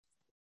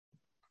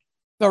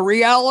The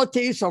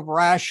realities of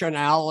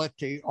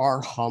rationality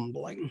are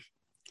humbling.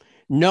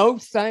 Know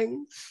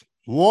things,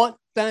 want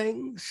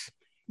things,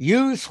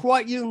 use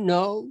what you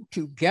know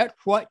to get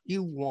what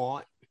you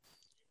want.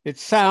 It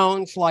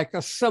sounds like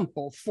a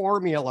simple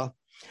formula,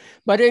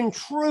 but in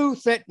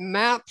truth, it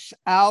maps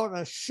out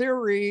a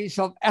series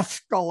of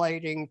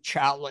escalating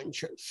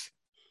challenges.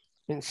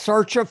 In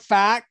search of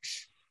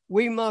facts,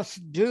 we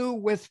must do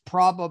with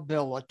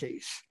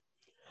probabilities.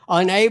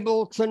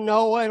 Unable to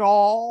know it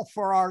all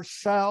for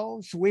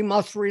ourselves, we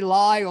must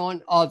rely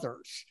on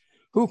others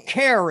who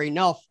care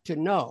enough to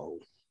know.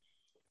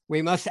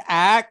 We must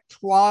act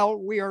while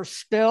we are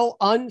still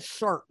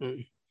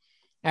uncertain,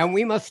 and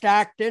we must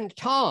act in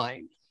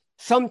time,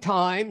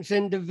 sometimes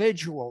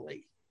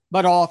individually,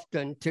 but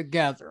often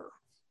together.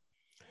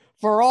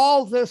 For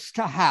all this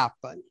to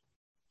happen,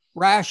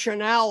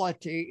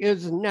 rationality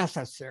is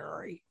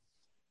necessary,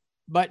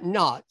 but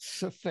not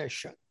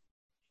sufficient.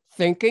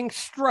 Thinking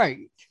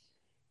straight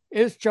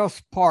is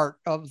just part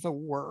of the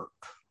work.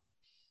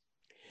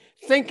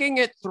 Thinking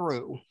it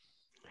through,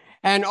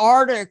 an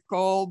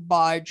article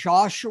by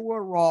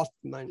Joshua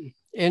Rothman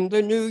in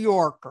the New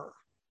Yorker,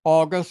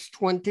 August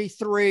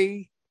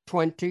 23,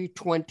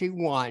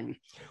 2021.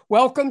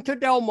 Welcome to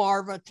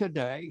Delmarva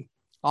Today.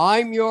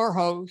 I'm your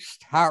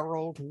host,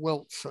 Harold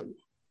Wilson.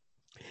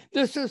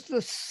 This is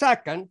the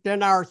second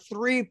in our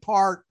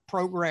three-part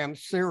program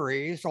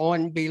series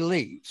on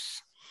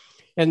beliefs.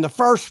 In the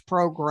first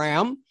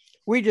program,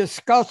 we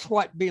discuss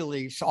what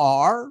beliefs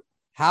are,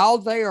 how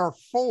they are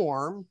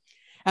formed,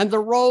 and the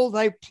role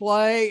they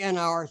play in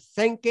our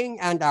thinking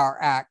and our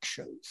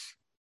actions.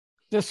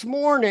 This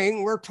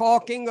morning, we're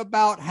talking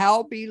about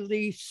how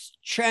beliefs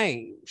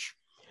change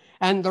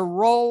and the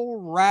role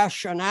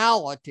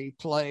rationality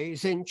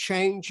plays in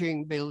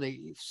changing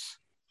beliefs.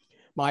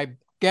 My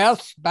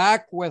guests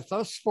back with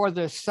us for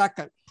this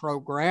second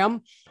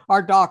program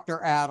are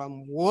Dr.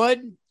 Adam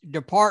Wood,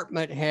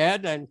 Department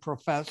Head and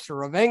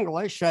Professor of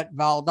English at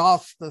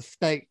Valdosta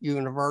State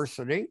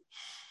University,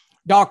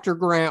 Dr.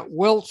 Grant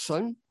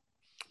Wilson,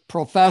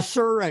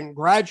 Professor and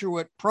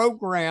Graduate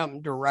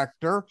Program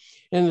Director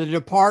in the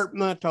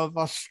Department of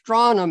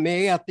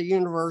Astronomy at the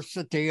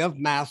University of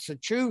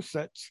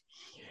Massachusetts,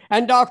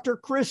 and Dr.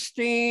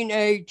 Christine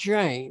A.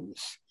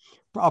 James,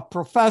 a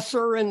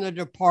professor in the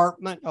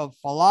Department of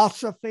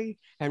Philosophy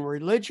and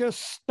Religious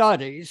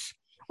Studies,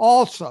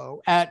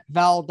 also at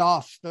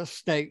Valdosta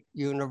State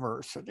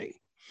University.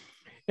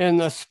 In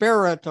the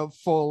spirit of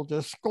full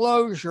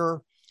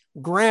disclosure,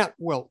 Grant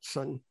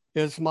Wilson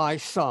is my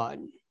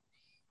son.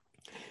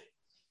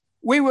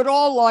 We would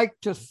all like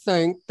to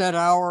think that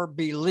our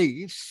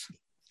beliefs,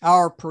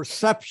 our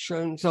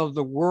perceptions of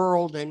the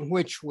world in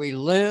which we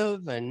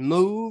live and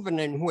move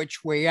and in which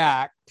we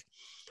act,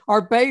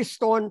 are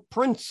based on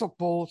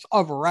principles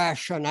of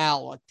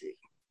rationality.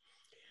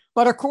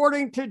 But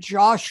according to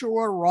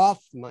Joshua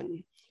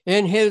Rothman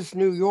in his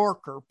New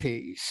Yorker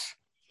piece,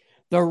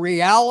 the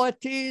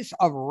realities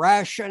of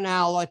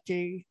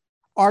rationality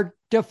are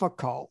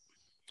difficult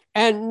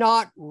and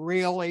not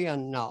really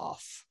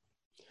enough.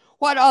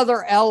 What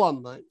other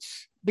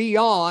elements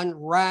beyond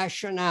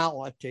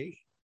rationality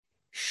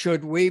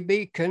should we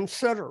be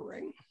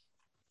considering?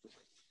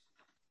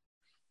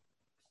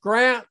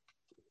 Grant,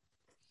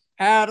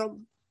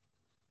 Adam,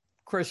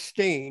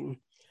 Christine,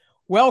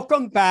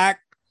 welcome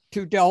back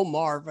to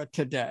Delmarva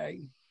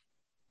Today.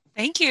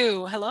 Thank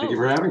you. Hello. Thank you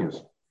for having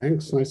us.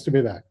 Thanks. Nice to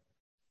be back.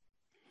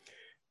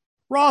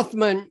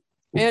 Rothman,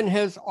 in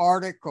his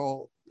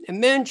article,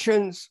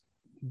 mentions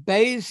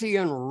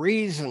Bayesian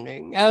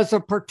reasoning as a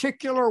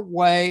particular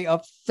way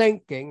of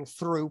thinking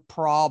through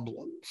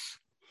problems.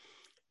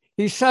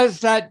 He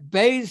says that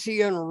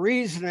Bayesian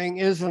reasoning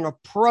is an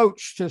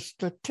approach to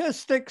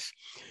statistics,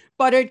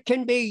 but it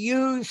can be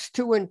used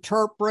to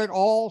interpret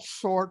all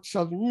sorts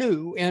of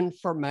new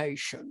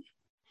information.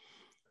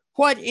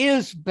 What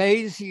is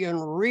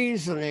Bayesian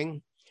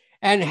reasoning,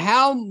 and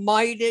how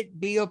might it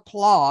be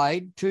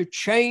applied to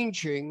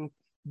changing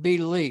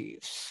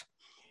beliefs?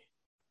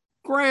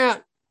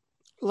 Grant,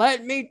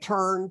 let me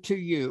turn to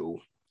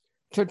you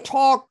to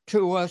talk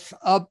to us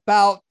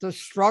about the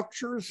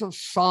structures of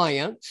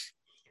science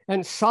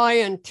and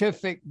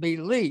scientific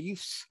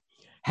beliefs,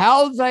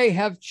 how they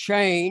have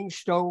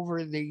changed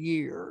over the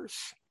years.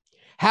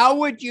 How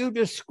would you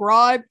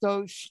describe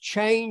those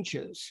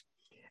changes,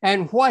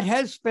 and what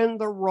has been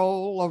the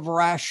role of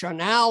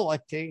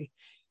rationality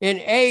in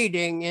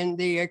aiding in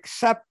the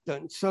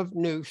acceptance of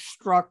new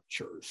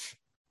structures?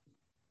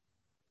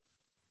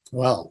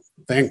 Well,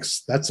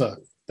 thanks. That's a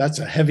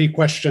heavy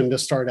question to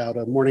start out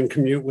a morning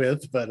commute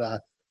with,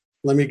 but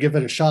let me give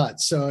it a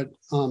shot. So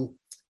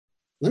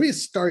let me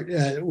start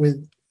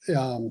with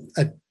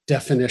a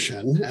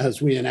definition,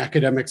 as we in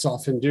academics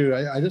often do.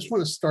 I just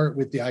want to start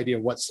with the idea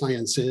of what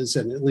science is,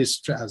 and at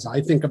least as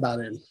I think about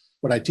it,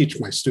 what I teach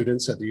my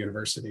students at the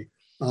university.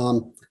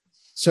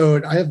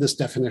 So I have this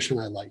definition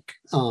I like.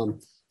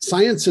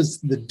 Science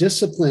is the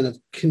discipline of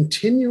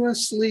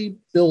continuously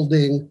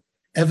building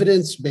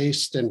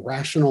evidence-based and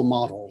rational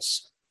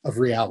models of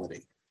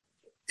reality.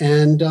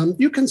 And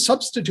you can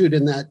substitute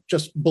in that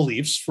just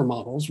beliefs for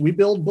models. We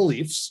build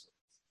beliefs,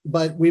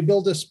 but we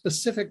build a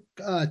specific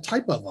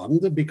type of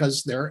them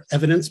because they're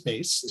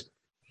evidence-based,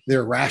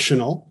 they're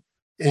rational,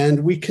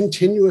 and we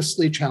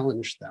continuously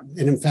challenge them.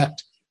 And in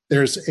fact,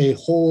 there's a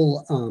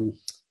whole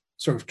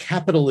sort of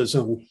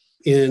capitalism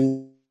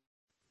in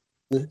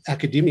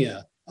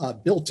academia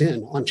built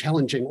in on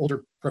challenging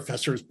older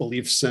professors'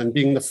 beliefs and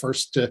being the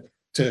first to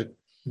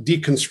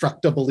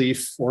deconstruct a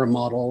belief or a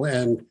model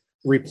and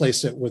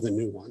replace it with a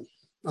new one.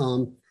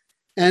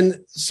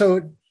 And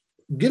so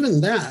given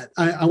that,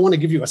 I want to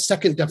give you a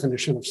second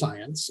definition of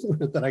science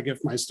that I give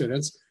my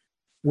students,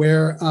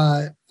 where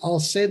I'll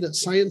say that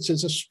science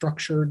is a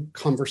structured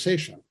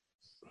conversation.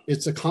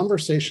 It's a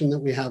conversation that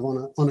we have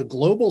on a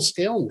global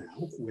scale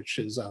now, which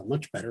is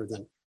much better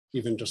than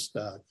even just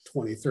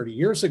 20, 30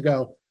 years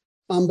ago.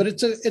 But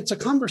it's a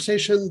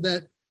conversation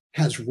that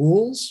has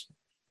rules,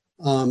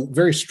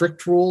 very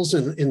strict rules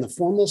in the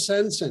formal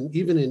sense, and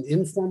even in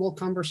informal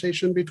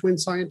conversation between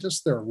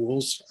scientists, there are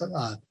rules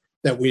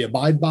that we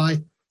abide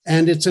by.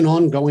 And it's an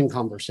ongoing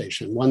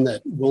conversation, one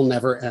that will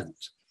never end.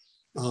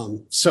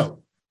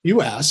 So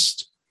you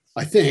asked,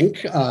 I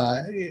think,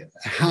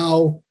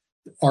 how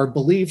our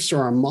beliefs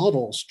or our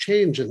models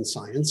change in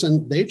science,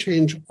 and they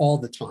change all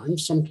the time,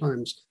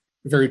 sometimes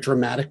very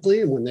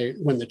dramatically. And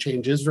when the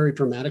change is very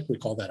dramatic, we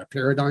call that a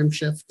paradigm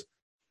shift.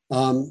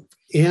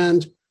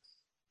 And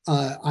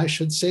I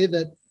should say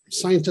that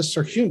scientists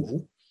are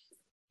human.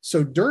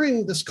 So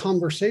during this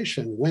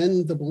conversation,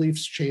 when the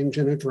beliefs change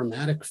in a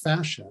dramatic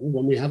fashion,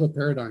 when we have a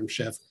paradigm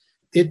shift,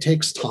 it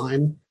takes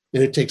time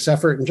and it takes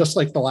effort. And just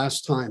like the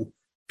last time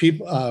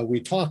we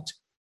talked,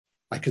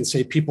 I can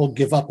say people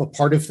give up a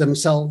part of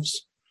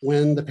themselves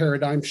when the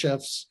paradigm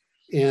shifts.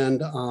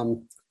 And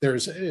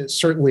there's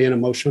certainly an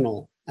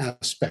emotional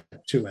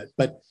aspect to it,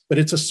 but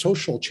it's a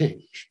social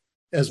change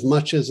as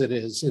much as it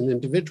is an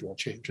individual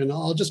change. And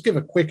I'll just give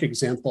a quick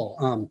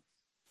example.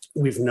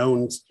 We've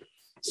known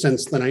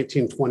since the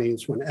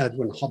 1920s, when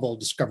Edwin Hubble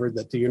discovered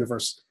that the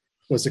universe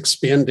was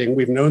expanding,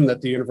 we've known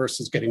that the universe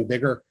is getting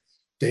bigger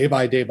day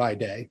by day by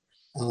day.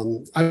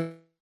 When I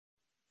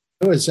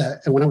was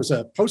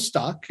a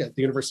postdoc at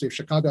the University of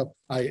Chicago,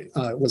 I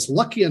was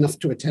lucky enough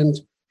to attend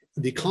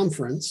the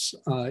conference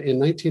in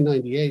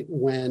 1998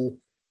 when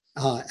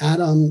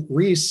Adam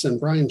Rees and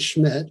Brian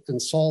Schmidt and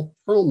Saul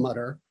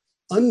Perlmutter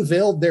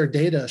unveiled their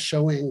data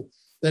showing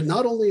that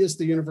not only is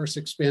the universe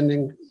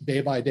expanding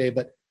day by day,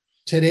 but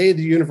today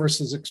the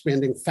universe is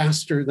expanding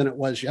faster than it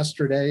was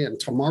yesterday, and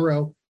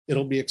tomorrow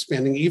it'll be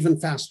expanding even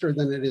faster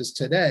than it is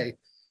today.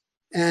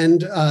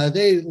 And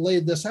they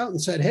laid this out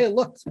and said, hey,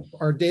 look,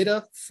 our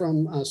data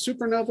from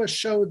supernova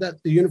show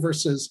that the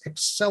universe is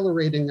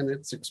accelerating in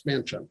its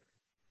expansion.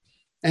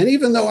 And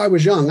even though I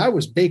was young, I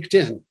was baked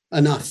in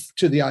enough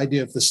to the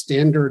idea of the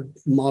standard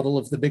model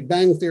of the Big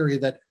Bang Theory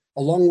that,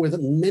 along with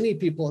many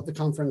people at the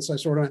conference, I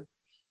sort of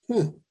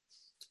went,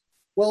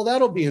 well,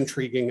 that'll be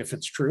intriguing if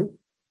it's true.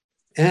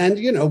 And,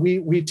 you know,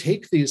 we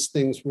take these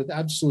things with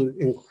absolute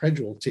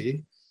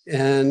incredulity,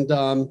 and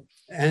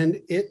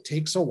it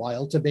takes a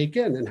while to bake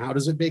in. And how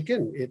does it bake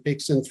in? It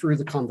bakes in through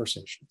the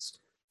conversations,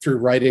 through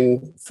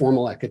writing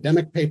formal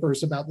academic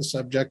papers about the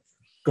subject,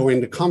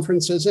 going to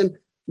conferences, and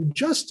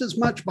just as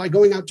much by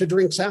going out to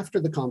drinks after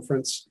the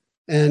conference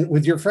and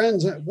with your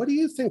friends. What do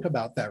you think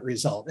about that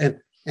result?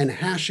 And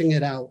hashing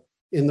it out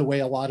in the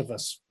way a lot of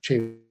us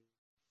change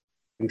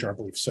our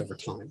beliefs over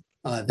time.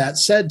 That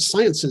said,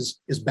 science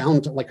is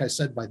bound, like I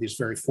said, by these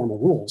very formal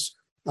rules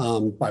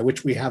by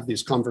which we have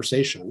these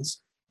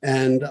conversations.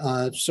 And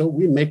so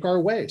we make our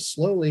way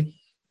slowly.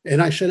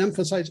 And I should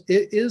emphasize,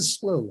 it is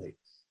slowly,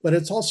 but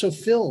it's also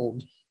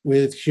filled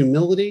with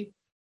humility,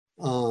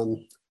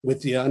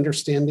 with the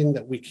understanding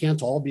that we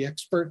can't all be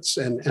experts.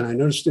 And I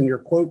noticed in your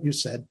quote, you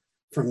said,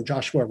 from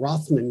Joshua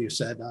Rothman, you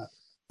said,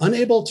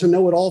 unable to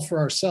know it all for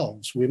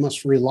ourselves, we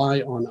must rely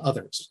on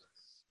others.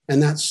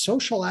 And that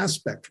social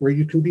aspect where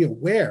you can be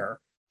aware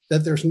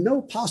that there's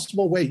no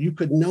possible way you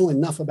could know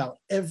enough about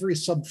every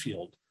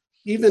subfield,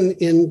 even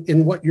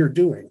in what you're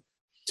doing,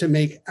 to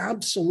make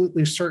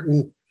absolutely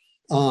certain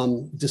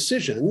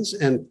decisions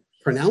and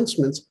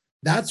pronouncements.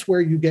 That's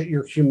where you get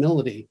your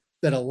humility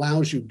that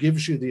allows you,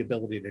 gives you the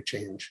ability to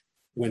change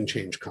when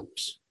change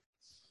comes.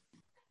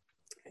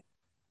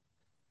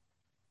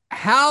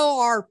 How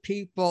are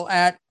people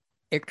at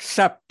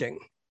accepting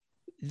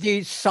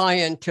these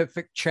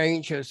scientific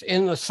changes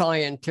in the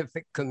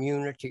scientific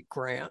community,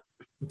 Grant?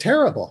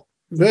 Terrible,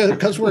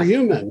 because we're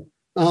human.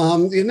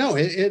 You know,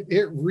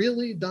 it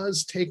really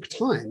does take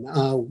time.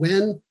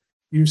 When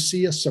you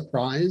see a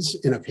surprise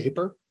in a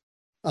paper,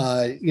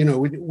 you know,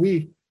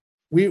 we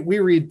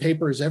read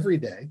papers every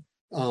day,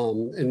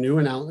 and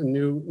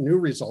new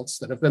results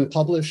that have been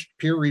published,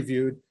 peer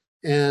reviewed,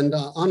 and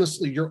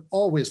honestly, you're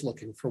always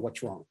looking for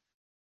what's wrong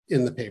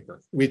in the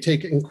paper. We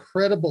take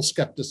incredible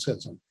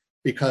skepticism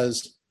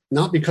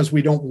not because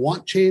we don't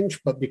want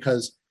change, but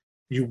because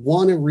you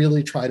want to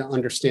really try to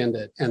understand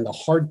it. And the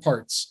hard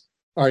parts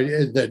are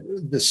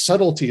the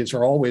subtleties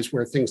are always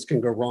where things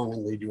can go wrong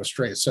and lead you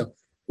astray. So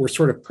we're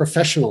sort of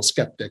professional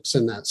skeptics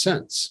in that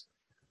sense.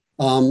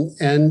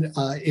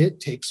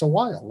 It takes a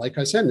while, like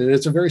I said, and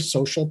it's a very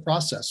social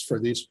process for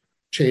these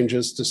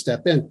changes to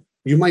step in.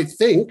 You might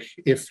think,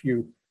 if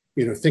you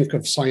think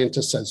of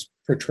scientists as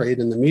portrayed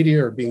in the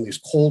media or being these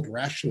cold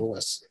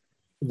rationalists,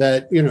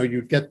 that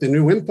you'd get the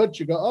new input,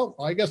 you go,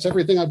 oh, I guess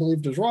everything I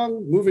believed is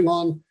wrong, moving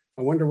on,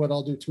 I wonder what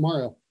I'll do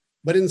tomorrow.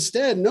 But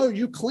instead, no,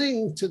 you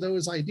cling to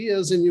those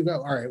ideas and you go,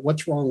 all right,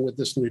 what's wrong with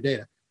this new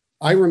data?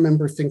 I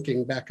remember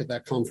thinking back at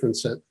that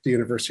conference at the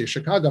University of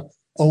Chicago,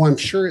 oh, I'm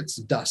sure it's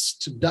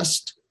dust.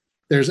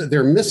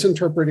 They're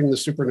misinterpreting the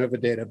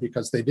supernova data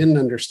because they didn't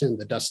understand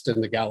the dust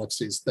in the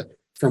galaxies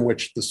from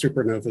which the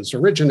supernovas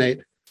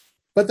originate.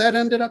 But that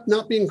ended up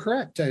not being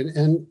correct,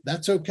 and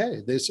that's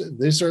okay.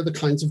 These are the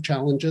kinds of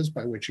challenges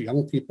by which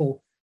young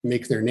people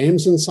make their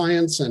names in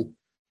science and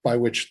by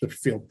which the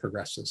field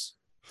progresses.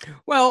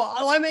 Well,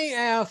 let me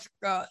ask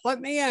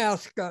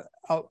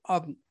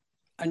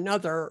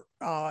another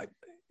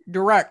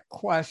direct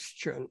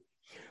question.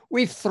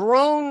 We've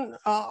thrown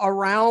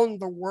around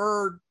the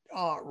word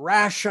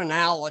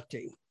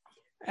rationality,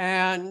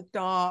 and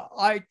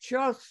I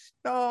just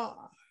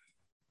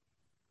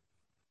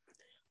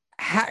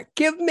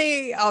give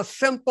me a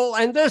simple,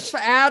 and this,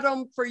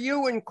 Adam, for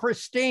you and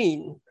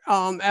Christine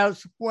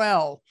as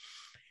well.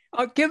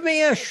 Give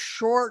me a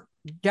short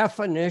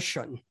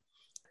definition,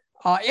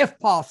 if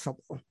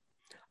possible,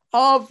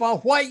 of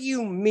what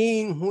you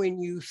mean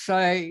when you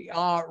say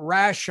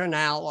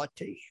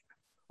rationality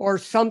or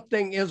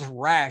something is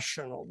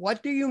rational.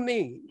 What do you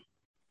mean?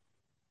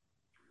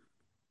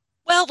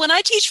 Well, when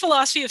I teach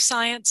philosophy of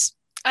science,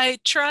 I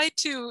try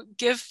to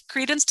give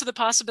credence to the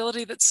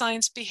possibility that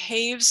science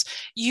behaves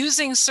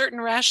using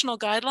certain rational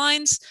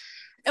guidelines.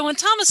 And when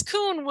Thomas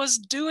Kuhn was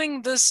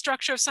doing the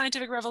structure of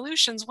scientific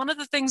revolutions, one of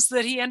the things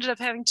that he ended up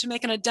having to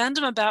make an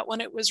addendum about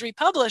when it was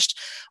republished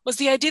was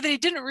the idea that he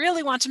didn't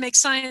really want to make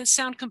science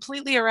sound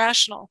completely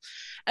irrational.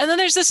 And then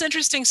there's this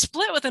interesting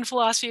split within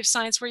philosophy of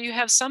science where you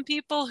have some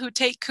people who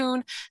take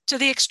Kuhn to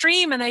the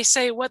extreme and they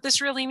say what this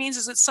really means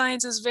is that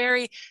science is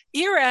very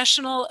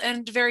irrational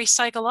and very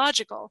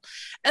psychological.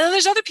 And then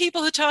there's other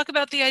people who talk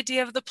about the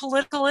idea of the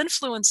political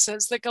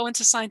influences that go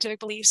into scientific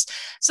beliefs.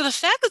 So the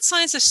fact that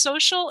science is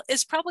social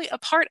is probably a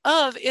part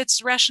of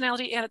its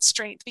rationality and its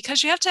strength,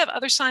 because you have to have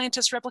other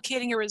scientists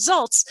replicating your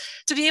results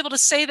to be able to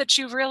say that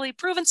you've really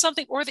proven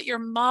something or that your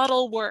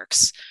model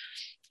works.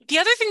 The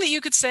other thing that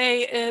you could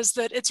say is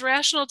that it's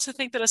rational to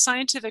think that a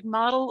scientific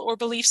model or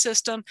belief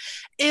system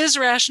is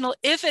rational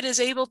if it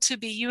is able to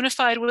be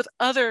unified with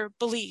other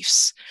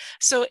beliefs.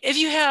 So if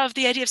you have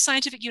the idea of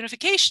scientific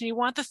unification, you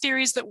want the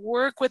theories that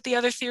work with the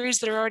other theories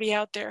that are already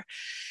out there.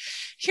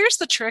 Here's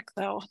the trick,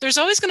 though. There's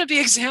always going to be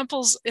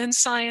examples in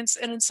science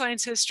and in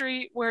science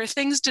history where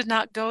things did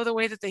not go the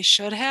way that they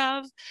should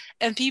have,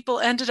 and people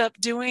ended up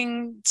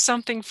doing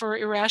something for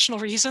irrational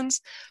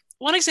reasons.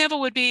 One example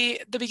would be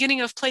the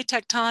beginning of plate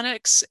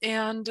tectonics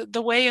and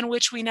the way in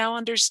which we now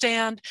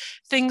understand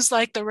things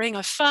like the Ring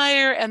of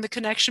Fire and the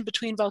connection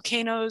between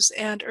volcanoes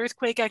and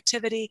earthquake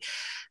activity.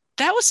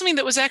 That was something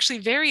that was actually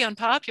very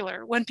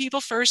unpopular when people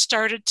first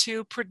started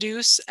to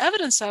produce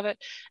evidence of it.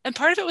 And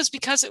part of it was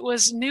because it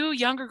was new,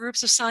 younger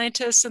groups of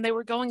scientists, and they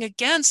were going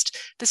against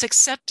this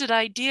accepted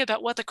idea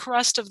about what the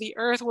crust of the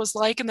earth was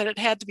like and that it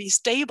had to be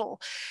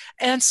stable.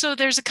 And so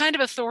there's a kind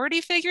of authority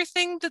figure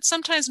thing that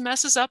sometimes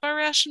messes up our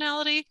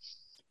rationality.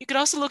 You could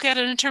also look at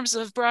it in terms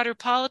of broader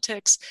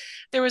politics.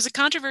 There was a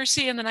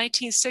controversy in the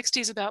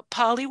 1960s about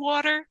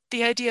polywater,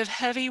 the idea of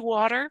heavy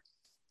water.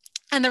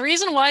 And the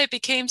reason why it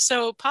became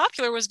so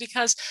popular was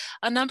because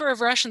a number of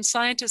Russian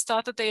scientists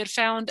thought that they had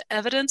found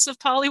evidence of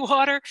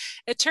polywater.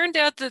 It turned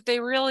out that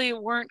they really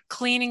weren't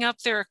cleaning up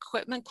their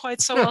equipment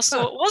quite so well.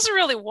 So it wasn't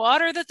really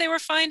water that they were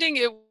finding.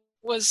 It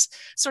was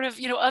sort of,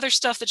 other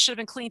stuff that should have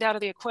been cleaned out of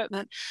the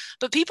equipment.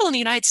 But people in the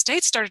United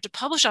States started to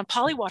publish on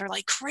polywater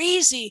like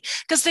crazy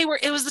because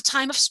it was the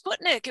time of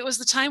Sputnik. It was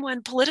the time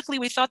when politically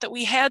we thought that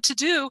we had to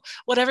do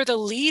whatever the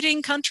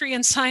leading country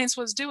in science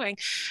was doing.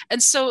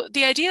 And so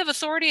the idea of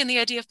authority and the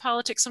idea of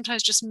politics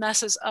sometimes just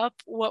messes up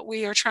what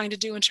we are trying to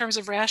do in terms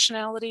of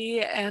rationality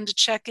and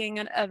checking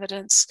and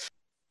evidence.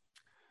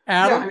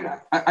 Adam? Yeah,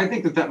 I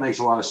think that makes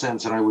a lot of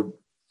sense. And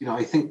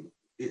I think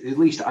at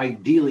least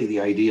ideally, the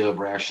idea of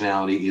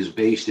rationality is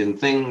based in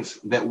things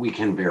that we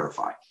can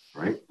verify,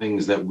 right?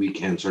 Things that we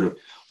can sort of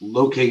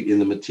locate in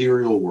the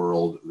material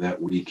world,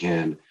 that we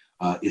can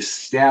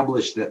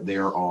establish that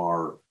there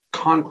are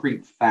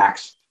concrete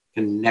facts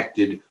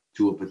connected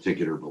to a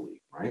particular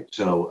belief, right?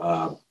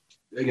 So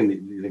again,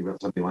 you think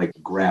about something like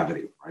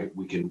gravity, right?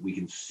 We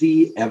can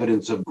see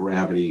evidence of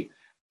gravity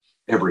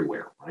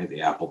everywhere, right?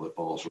 The apple that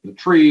falls from the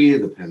tree,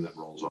 the pen that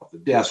rolls off the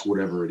desk,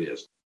 whatever it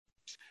is.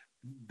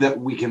 That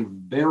we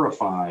can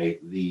verify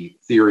the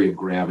theory of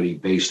gravity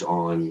based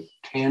on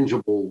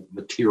tangible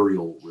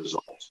material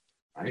results,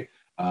 right?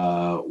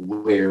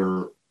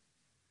 Where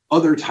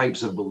other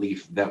types of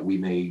belief that we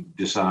may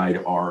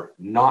decide are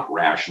not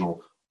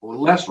rational or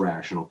less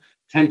rational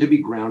tend to be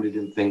grounded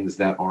in things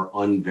that are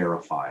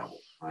unverifiable,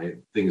 right?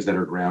 Things that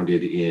are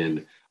grounded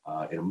in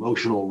an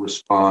emotional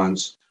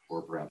response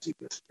or perhaps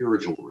even a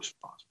spiritual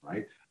response,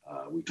 right?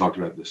 We talked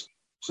about this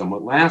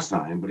somewhat last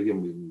time, but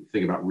again, when we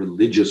think about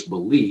religious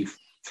belief,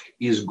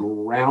 is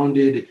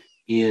grounded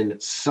in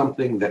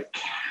something that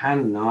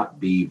cannot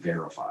be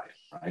verified,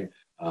 right?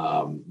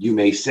 You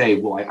may say,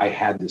 well, I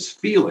had this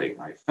feeling,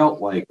 I felt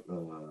like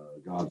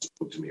God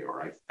spoke to me,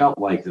 or I felt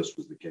like this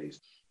was the case,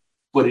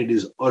 but it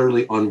is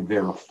utterly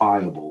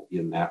unverifiable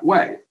in that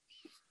way.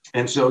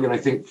 And so again, I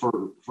think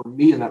for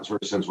me in that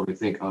sort of sense, when I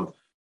think of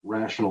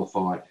rational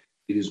thought,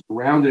 it is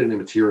grounded in a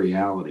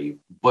materiality,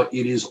 but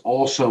it is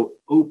also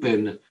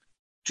open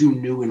to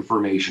new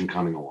information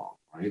coming along,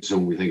 right? So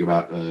when we think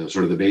about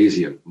sort of the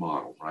Bayesian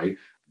model, right,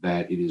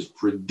 that it is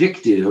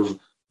predictive,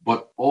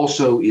 but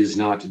also is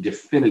not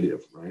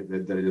definitive, right?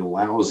 That it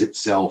allows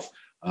itself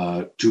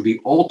to be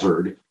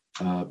altered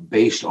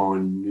based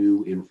on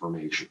new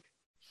information.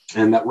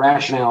 And that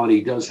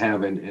rationality does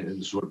have, and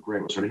this is what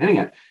Grant was sort of hinting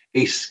at,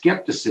 a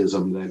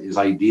skepticism that is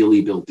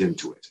ideally built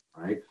into it,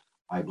 right?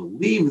 I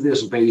believe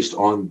this based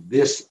on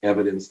this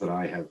evidence that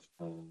I have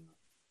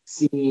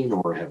seen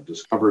or have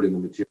discovered in the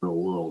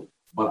material world,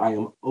 but I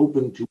am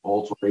open to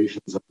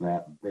alterations of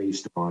that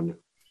based on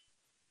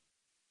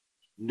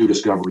new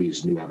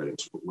discoveries, new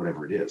evidence,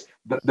 whatever it is.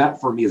 But that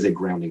for me is a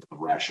grounding of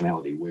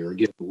rationality, where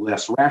again,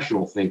 less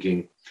rational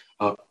thinking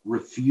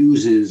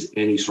refuses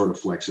any sort of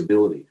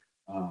flexibility.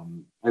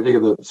 I think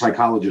of the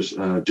psychologist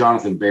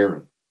Jonathan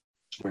Barron,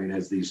 right,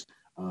 has these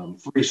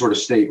three sort of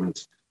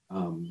statements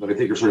that I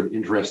think are sort of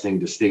interesting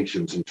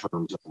distinctions in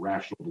terms of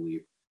rational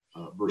belief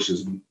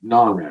versus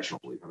non-rational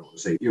belief. I don't want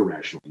to say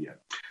irrational yet.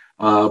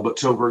 But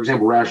so, for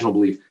example, rational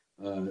belief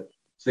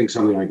thinks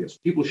something like this: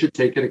 people should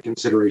take into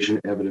consideration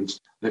evidence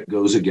that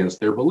goes against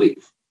their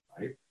belief,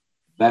 right?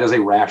 That is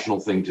a rational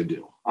thing to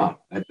do. I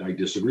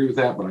disagree with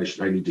that, but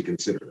I need to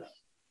consider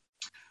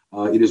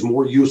that. It is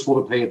more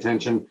useful to pay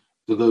attention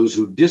to those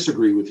who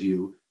disagree with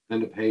you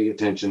than to pay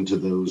attention to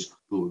those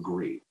who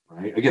agree,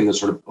 right? Again, this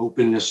sort of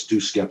openness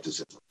to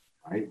skepticism,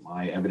 right?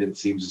 My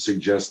evidence seems to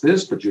suggest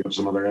this, but you have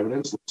some other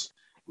evidence.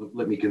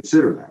 Let me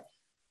consider that.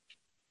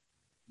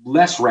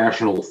 Less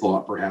rational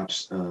thought,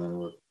 perhaps,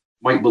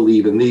 might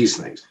believe in these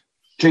things.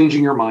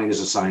 Changing your mind is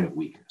a sign of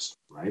weakness,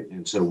 right?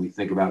 And so we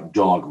think about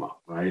dogma,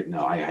 right?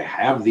 No, I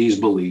have these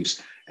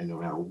beliefs, and no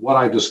matter what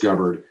I've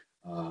discovered,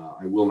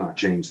 I will not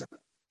change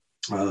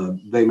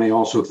them. They may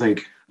also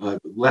think,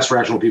 less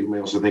rational people may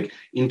also think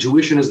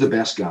intuition is the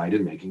best guide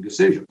in making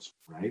decisions,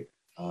 right?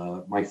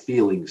 My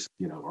feelings,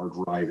 are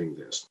driving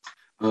this.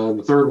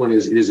 The third one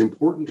is, it is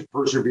important to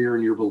persevere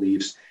in your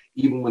beliefs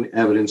even when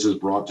evidence is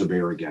brought to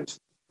bear against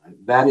them.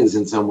 Right? That is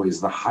in some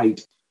ways the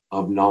height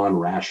of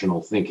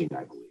non-rational thinking,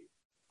 I believe.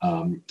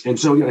 And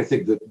so again, I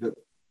think that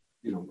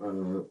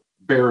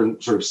Barron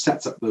sort of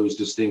sets up those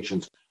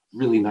distinctions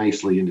really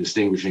nicely in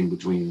distinguishing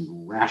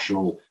between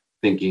rational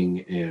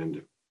thinking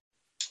and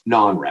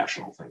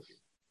non-rational thinking.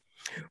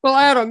 Well,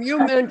 Adam, you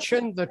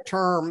mentioned the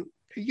term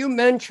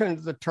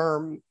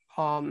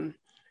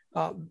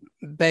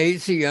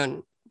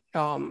Bayesian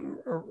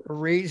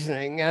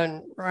reasoning,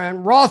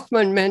 and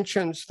Rothman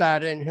mentions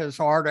that in his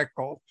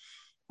article,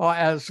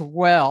 as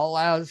well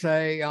as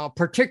a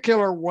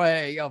particular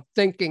way of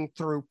thinking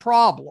through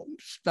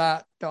problems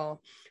that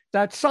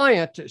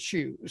scientists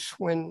use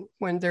when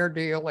they're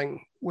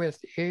dealing with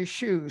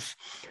issues.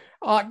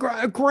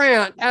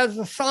 Grant, as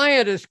a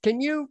scientist, can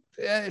you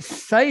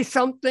say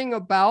something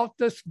about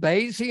this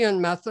Bayesian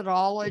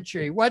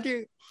methodology? What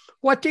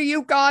do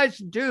you guys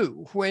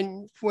do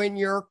when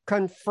you're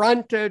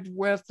confronted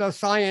with a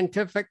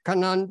scientific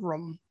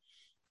conundrum?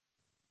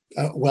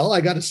 Well,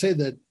 I got to say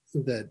that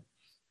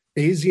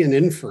Bayesian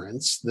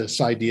inference,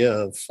 this idea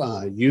of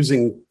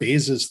using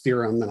Bayes'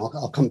 theorem, and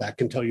I'll come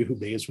back and tell you who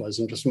Bayes was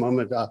in just a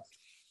moment,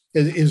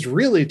 is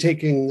really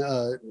taking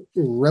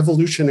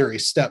revolutionary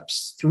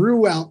steps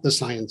throughout the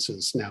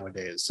sciences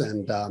nowadays.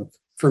 And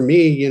for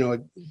me,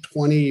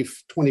 20,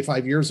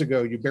 25 years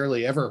ago, you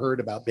barely ever heard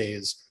about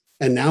Bayes.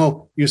 And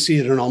now you see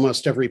it in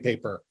almost every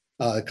paper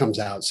that comes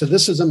out. So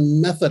this is a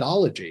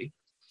methodology.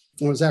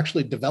 It was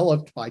actually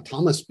developed by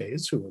Thomas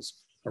Bayes, who was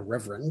a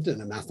reverend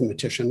and a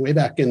mathematician way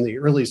back in the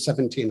early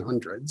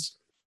 1700s.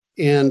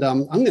 And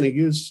I'm going to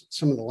use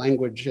some of the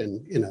language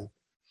in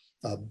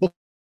a book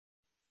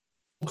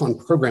on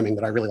programming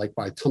that I really like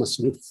by Thomas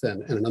Knuth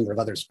and a number of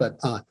others. But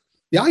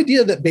the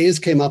idea that Bayes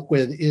came up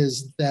with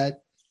is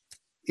that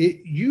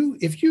if you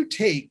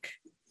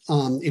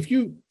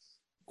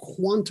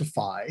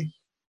quantify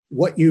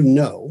what you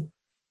know,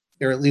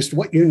 or at least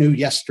what you knew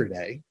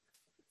yesterday,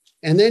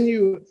 and then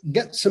you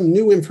get some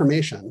new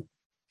information,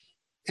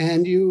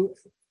 and you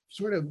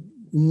sort of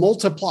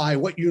multiply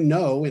what you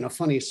know in a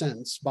funny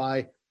sense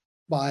by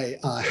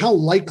how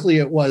likely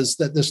it was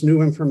that this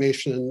new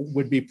information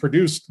would be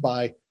produced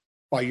by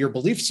your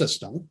belief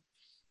system,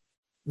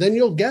 then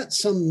you'll get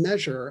some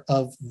measure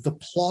of the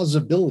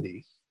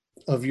plausibility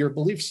of your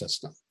belief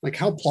system. Like,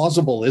 how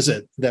plausible is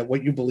it that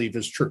what you believe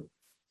is true?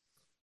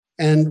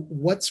 And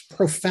what's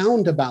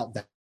profound about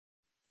that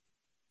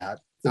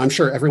Now, I'm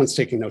sure everyone's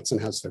taking notes and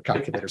has their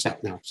calculators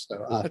up now.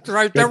 So that's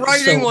right. They're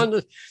writing on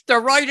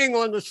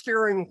the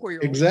steering wheel.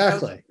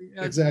 Exactly.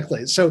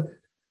 Exactly.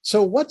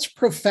 So what's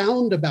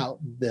profound about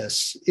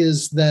this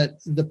is that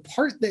the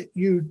part that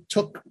you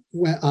took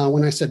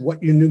when I said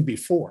what you knew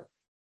before,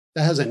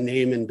 that has a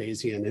name in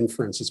Bayesian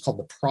inference. It's called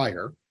the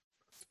prior.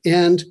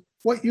 And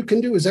what you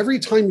can do is every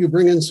time you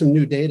bring in some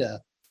new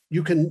data,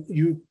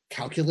 you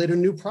calculate a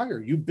new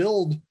prior. You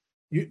build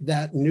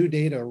that new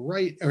data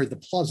right, or the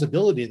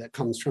plausibility that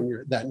comes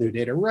from that new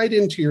data right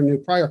into your new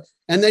prior.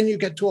 And then you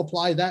get to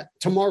apply that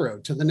tomorrow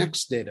to the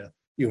next data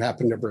you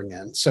happen to bring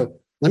in. So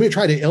let me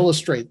try to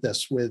illustrate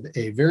this with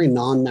a very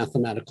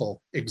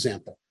non-mathematical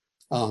example,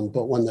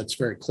 but one that's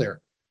very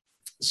clear.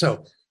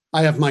 So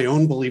I have my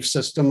own belief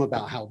system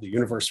about how the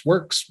universe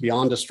works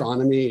beyond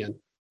astronomy and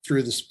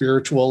through the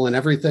spiritual and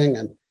everything.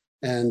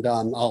 And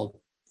I'll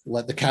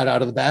let the cat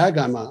out of the bag.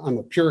 I'm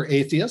a pure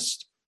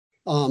atheist.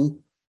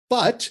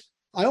 But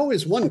I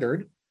always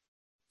wondered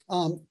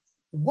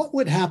what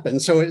would happen.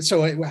 So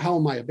how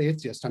am I a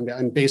atheist?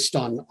 I'm based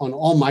on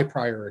all my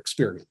prior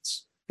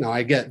experience. Now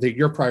I get that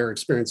your prior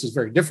experience is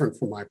very different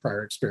from my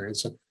prior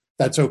experience. And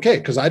that's okay,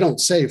 because I don't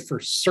say for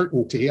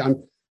certainty. I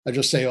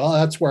just say, oh,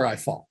 that's where I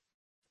fall.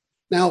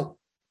 Now,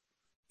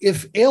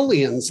 if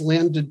aliens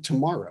landed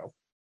tomorrow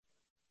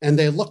and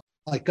they looked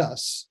like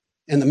us,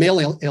 and the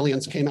male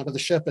aliens came out of the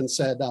ship and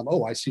said,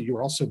 oh, I see you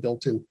were also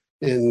built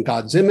in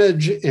God's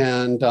image,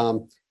 and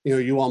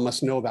you all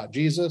must know about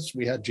Jesus.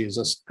 We had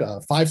Jesus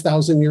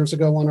 5,000 years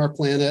ago on our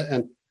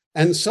planet,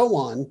 and so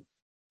on.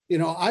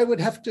 I would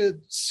have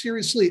to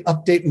seriously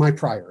update my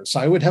priors.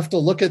 I would have to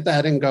look at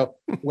that and go,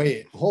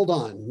 wait, hold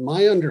on.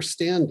 My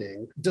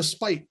understanding,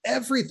 despite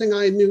everything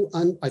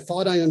I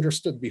thought I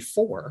understood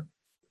before,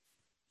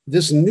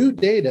 this new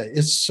data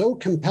is so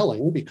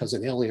compelling because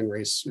an alien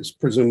race is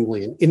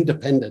presumably an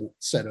independent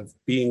set of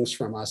beings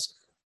from us.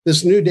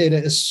 This new data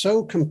is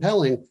so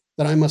compelling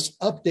that I must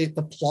update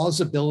the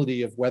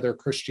plausibility of whether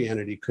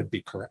Christianity could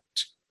be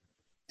correct.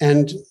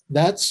 And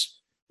that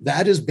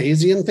is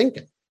Bayesian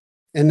thinking.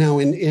 And now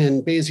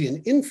in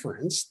Bayesian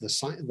inference,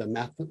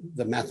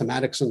 the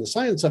mathematics and the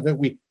science of it,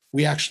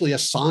 we actually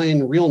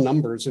assign real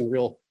numbers and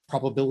real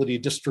probability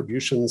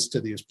distributions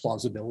to these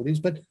plausibilities.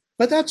 But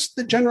that's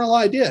the general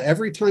idea.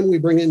 Every time we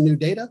bring in new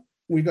data,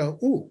 we go,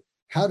 ooh,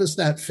 how does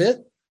that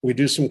fit? We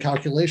do some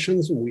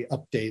calculations and we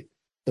update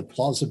the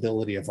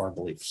plausibility of our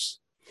beliefs.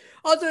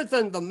 Other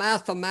than the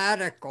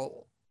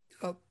mathematical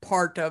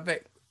part of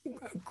it,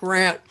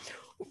 Grant,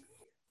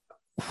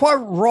 what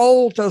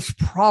role does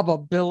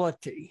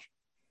probability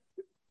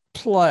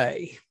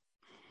play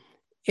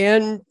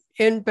in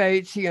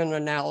Bayesian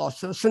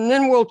analysis? And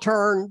then we'll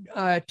turn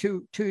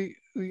to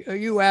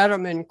you,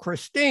 Adam and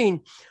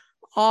Christine.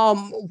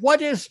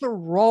 What is the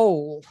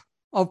role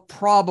of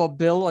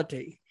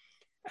probability,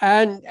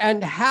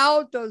 and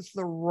how does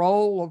the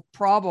role of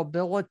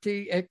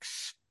probability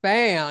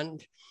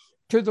expand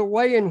to the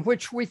way in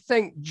which we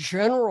think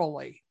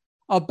generally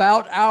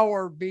about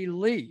our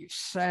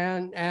beliefs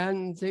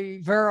and the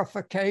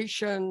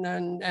verification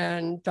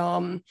and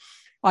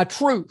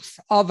truth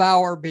of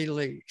our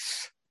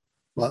beliefs?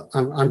 Well,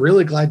 I'm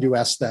really glad you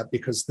asked that,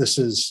 because this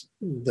is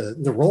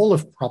the role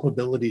of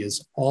probability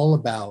is all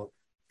about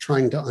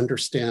trying to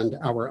understand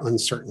our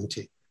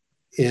uncertainty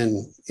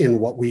in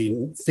what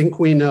we think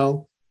we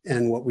know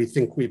and what we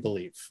think we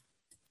believe.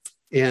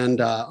 And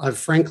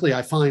frankly,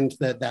 I find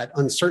that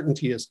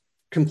uncertainty is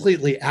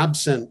completely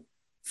absent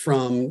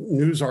from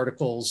news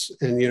articles.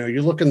 And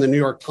you look in the New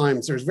York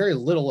Times, there's very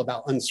little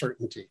about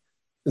uncertainty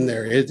in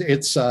there.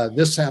 It's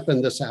this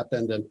happened,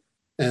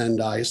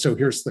 and so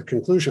here's the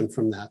conclusion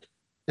from that.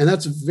 And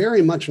that's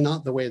very much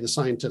not the way the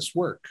scientists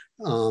work,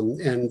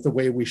 and the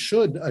way we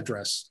should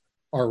address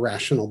our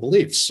rational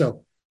beliefs.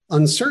 So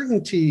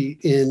uncertainty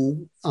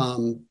in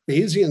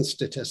Bayesian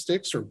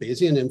statistics or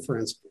Bayesian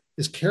inference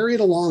is carried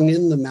along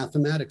in the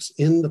mathematics,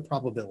 in the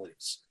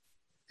probabilities.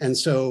 And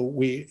so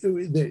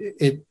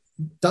it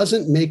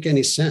doesn't make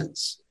any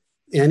sense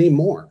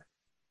anymore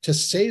to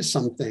say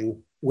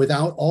something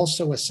without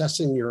also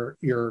assessing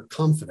your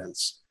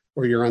confidence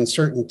or your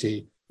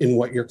uncertainty in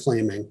what you're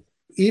claiming.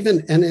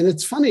 And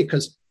it's funny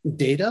because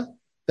data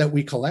that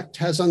we collect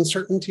has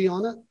uncertainty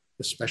on it,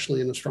 especially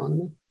in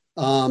astronomy.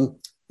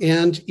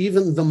 And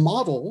even the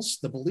models,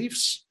 the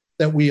beliefs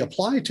that we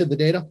apply to the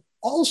data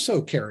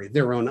also carry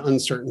their own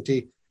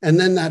uncertainty. And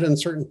then that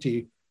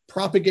uncertainty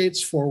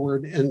propagates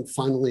forward and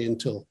finally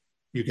until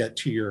you get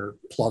to your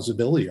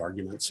plausibility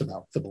arguments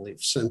about the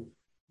beliefs. And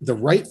the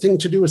right thing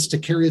to do is to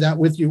carry that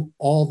with you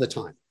all the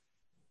time.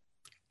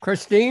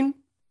 Christine?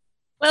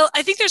 Well,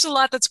 I think there's a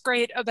lot that's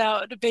great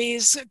about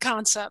Bayes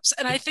concepts.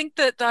 And I think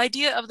that the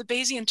idea of the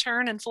Bayesian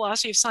turn in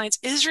philosophy of science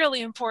is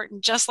really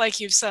important, just like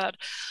you've said.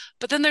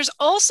 But then there's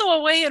also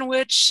a way in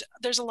which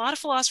there's a lot of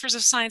philosophers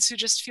of science who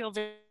just feel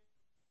very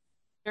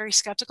very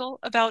skeptical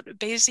about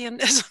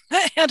Bayesianism.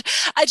 And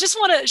I just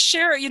want to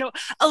share,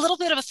 a little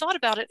bit of a thought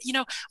about it.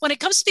 When it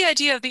comes to the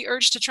idea of the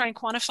urge to try and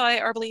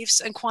quantify our beliefs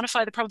and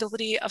quantify the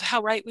probability of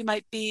how right we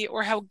might be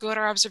or how good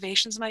our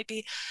observations might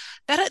be,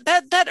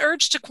 that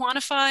urge to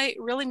quantify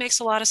really makes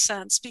a lot of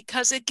sense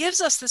because it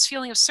gives us this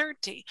feeling of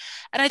certainty.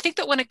 And I think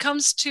that when it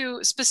comes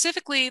to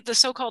specifically the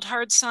so-called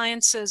hard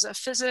sciences of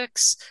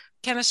physics,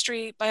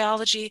 chemistry,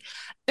 biology,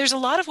 there's a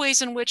lot of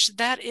ways in which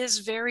that is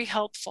very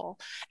helpful.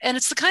 And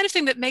it's the kind of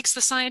thing that makes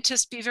the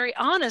scientist be very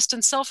honest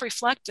and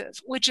self-reflective,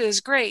 which is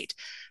great.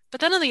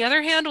 But then on the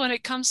other hand, when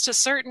it comes to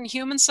certain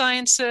human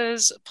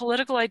sciences,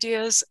 political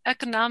ideas,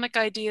 economic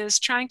ideas,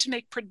 trying to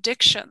make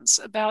predictions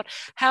about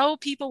how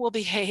people will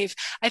behave,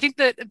 I think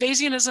that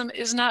Bayesianism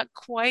is not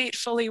quite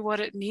fully what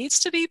it needs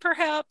to be,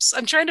 perhaps.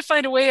 I'm trying to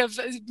find a way of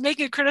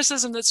making a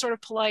criticism that's sort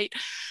of polite.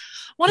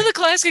 One of the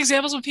classic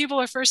examples when people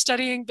are first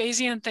studying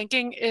Bayesian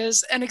thinking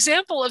is an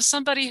example of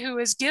somebody who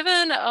is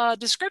given a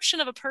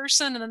description of a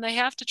person and then they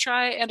have to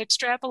try and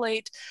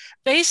extrapolate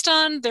based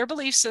on their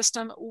belief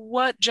system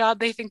what job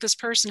they think this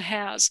person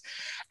has.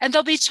 And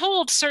they'll be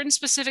told certain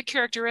specific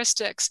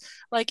characteristics,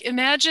 like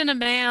imagine a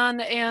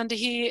man and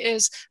he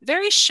is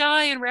very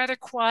shy and rather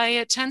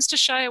quiet, tends to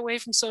shy away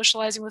from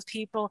socializing with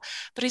people,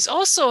 but he's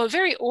also a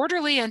very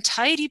orderly and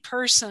tidy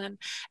person,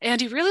 and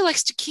he really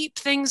likes to keep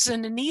things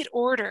in a neat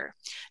order.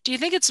 Do you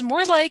think it's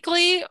more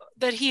likely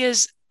that he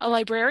is a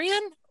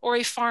librarian or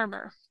a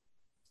farmer?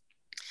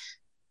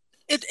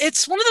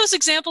 It's one of those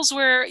examples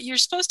where you're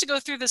supposed to go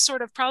through this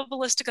sort of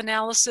probabilistic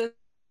analysis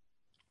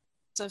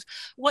of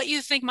what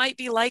you think might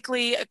be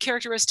likely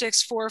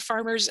characteristics for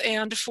farmers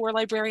and for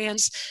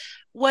librarians.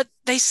 What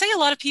they say a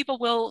lot of people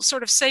will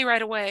sort of say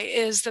right away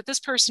is that this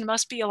person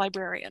must be a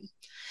librarian.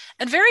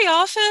 And very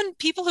often,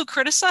 people who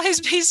criticize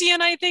Bayesian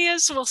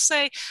ideas will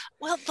say,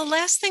 well, the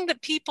last thing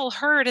that people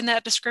heard in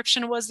that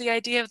description was the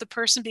idea of the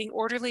person being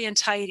orderly and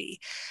tidy.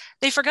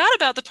 They forgot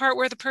about the part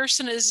where the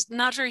person is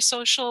not very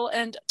social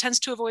and tends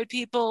to avoid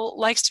people,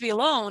 likes to be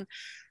alone.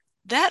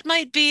 That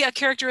might be a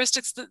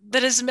characteristic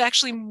that is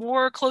actually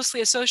more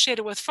closely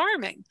associated with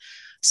farming.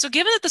 So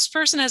given that this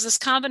person has this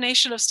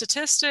combination of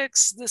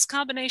statistics, this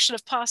combination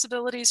of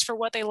possibilities for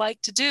what they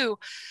like to do,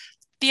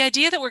 the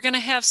idea that we're going to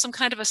have some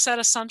kind of a set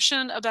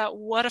assumption about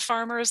what a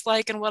farmer is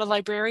like and what a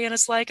librarian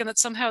is like, and that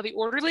somehow the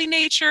orderly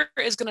nature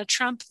is going to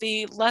trump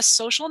the less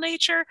social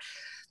nature,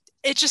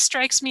 it just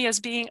strikes me as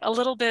being a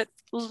little bit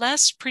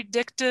less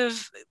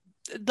predictively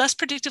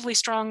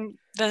strong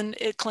than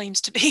it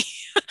claims to be.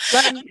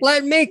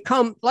 let me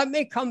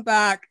come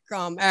back,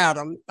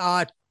 Adam,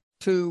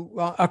 to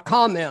a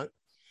comment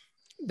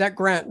that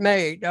Grant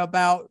made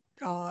about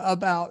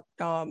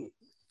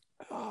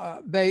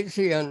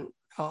Bayesian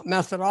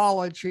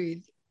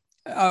methodology.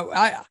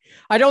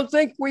 I don't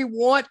think we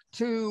want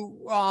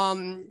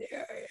to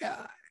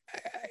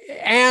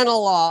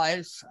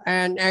analyze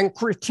and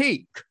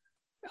critique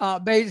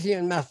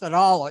Bayesian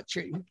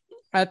methodology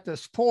at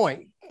this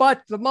point.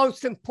 But the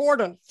most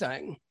important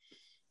thing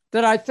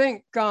that I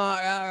think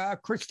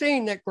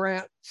Christine that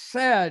Grant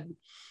said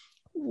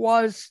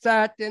was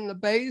that in the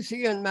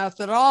Bayesian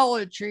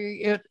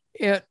methodology,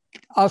 it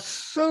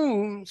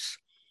assumes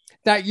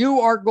that you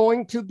are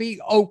going to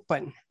be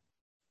open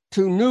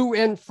to new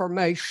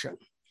information,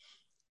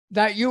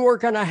 that you are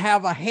going to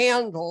have a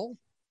handle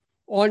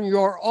on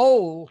your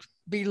old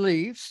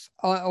beliefs,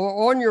 or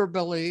on your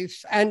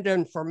beliefs and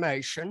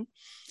information,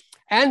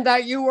 and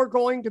that you are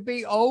going to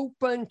be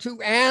open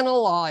to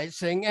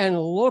analyzing and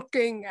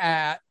looking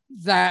at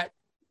that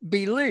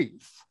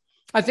belief.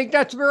 I think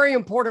that's very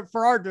important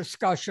for our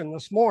discussion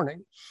this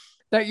morning,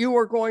 that you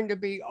are going to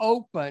be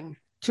open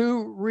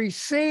to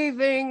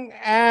receiving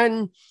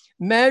and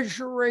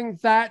measuring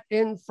that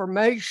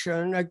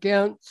information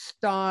against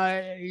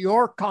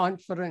your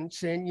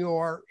confidence in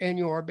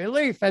your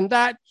belief. And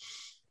that,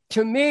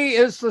 to me,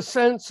 is the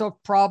sense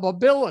of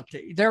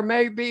probability. There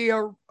may be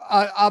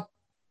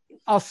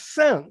a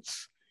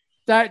sense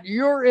that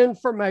your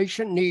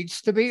information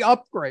needs to be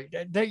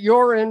upgraded, that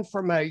your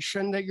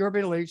information, that your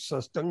belief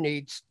system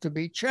needs to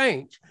be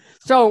changed.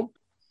 So,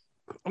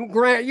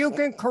 Grant, you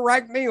can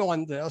correct me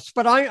on this,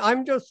 but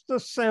I'm just the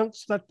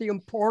sense that the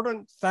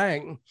important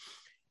thing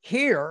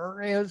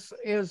here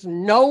is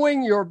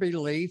knowing your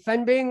belief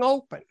and being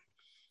open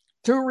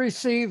to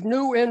receive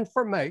new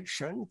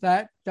information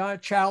that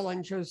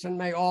challenges and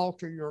may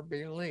alter your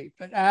belief.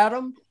 But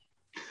Adam?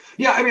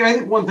 Yeah, I mean, I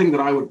think one thing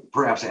that I would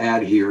perhaps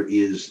add here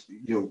is,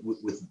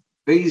 with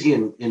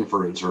Bayesian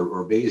inference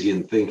or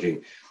Bayesian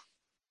thinking,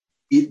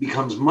 it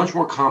becomes much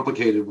more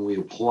complicated when we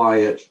apply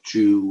it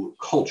to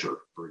culture,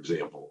 for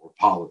example, or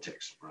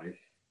politics, right?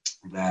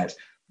 That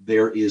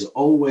there is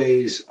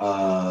always,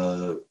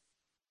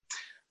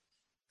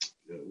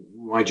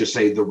 might just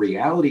say, the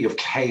reality of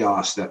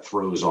chaos that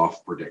throws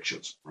off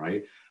predictions,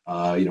 right?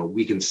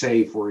 We can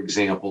say, for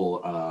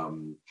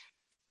example,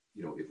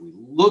 if we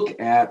look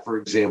at, for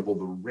example,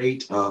 the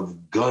rate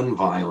of gun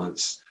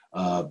violence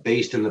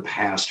based in the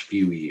past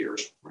few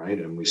years, right?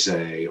 And we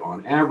say,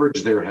 on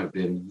average, there have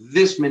been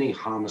this many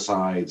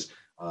homicides,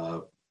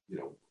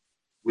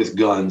 with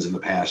guns in the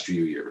past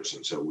few years.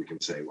 And so we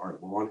can say, all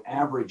right, well, on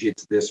average,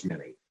 it's this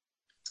many.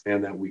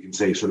 And then we can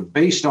say, sort of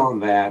based on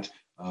that,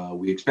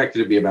 we expect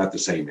it to be about the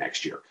same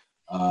next year.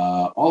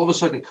 All of a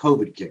sudden,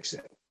 COVID kicks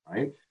in,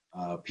 right?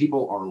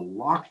 People are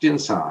locked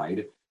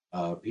inside.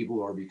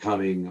 People are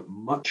becoming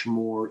much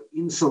more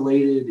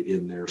insulated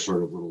in their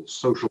sort of little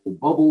social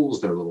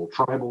bubbles, their little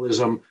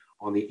tribalism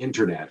on the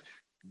internet.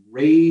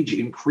 Rage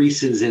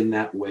increases in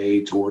that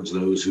way towards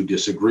those who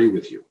disagree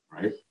with you,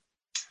 right?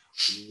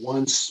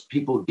 Once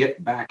people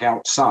get back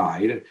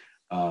outside,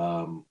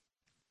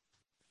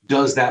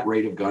 does that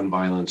rate of gun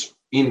violence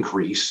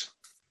increase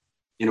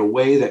in a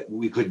way that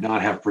we could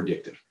not have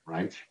predicted,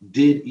 right?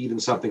 Did even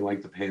something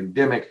like the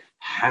pandemic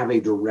have a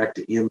direct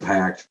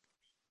impact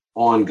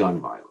on gun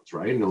violence,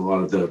 right? And a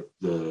lot of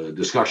the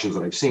discussions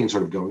that I've seen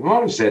sort of going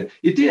on have said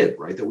it did,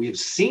 right? That we have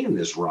seen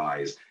this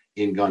rise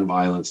in gun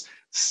violence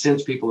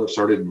since people have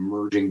started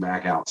merging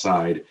back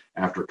outside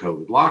after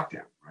COVID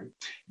lockdown, right?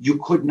 You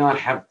could not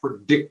have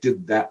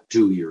predicted that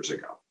 2 years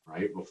ago,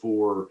 right?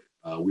 Before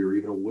we were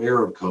even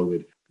aware of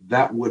COVID,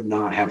 that would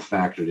not have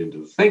factored into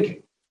the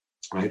thinking,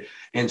 right?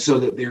 And so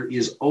that there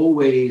is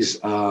always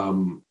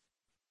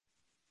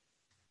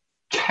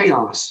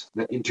chaos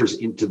that enters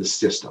into the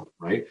system,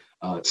 right?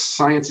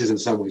 Science is in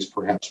some ways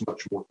perhaps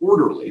much more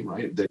orderly,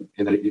 right?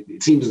 And that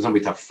it seems in some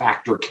ways to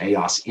factor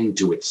chaos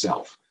into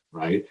itself,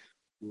 right?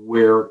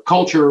 Where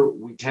culture,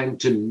 we tend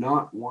to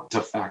not want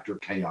to factor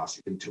chaos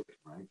into it,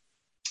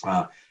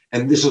 right?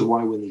 And this is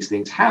why when these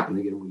things happen,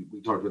 again, we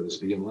talked about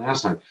this again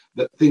last time,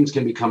 that things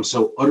can become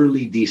so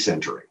utterly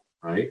decentering,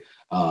 right?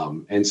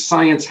 And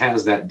science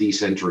has that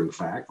decentering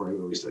fact, right?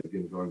 Always,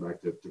 again, going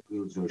back to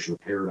Kuhn's notion of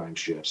paradigm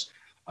shifts,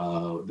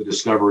 the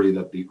discovery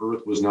that the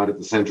Earth was not at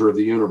the center of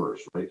the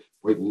universe, right?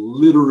 Quite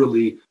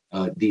literally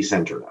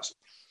decentered us.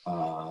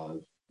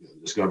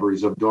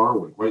 Discoveries of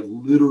Darwin quite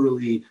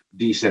literally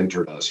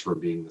decentered us from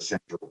being the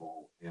center of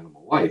all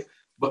animal life.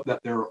 But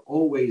that there are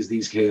always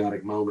these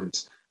chaotic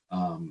moments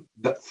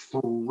that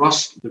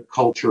thrust the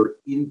culture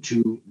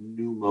into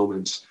new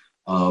moments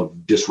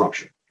of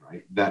disruption,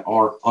 right? That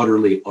are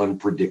utterly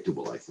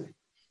unpredictable, I think,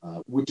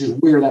 which is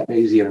where that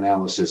Bayesian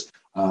analysis,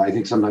 I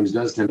think, sometimes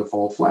does tend to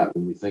fall flat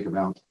when we think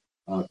about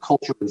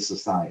culture and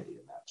society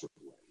in that sort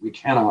of way. We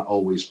cannot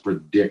always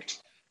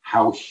predict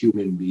how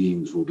human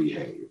beings will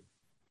behave.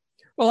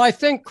 Well, I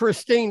think,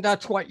 Christine,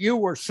 that's what you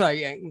were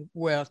saying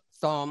with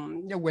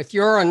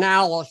your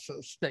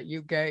analysis that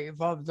you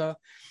gave of the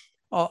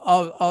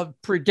of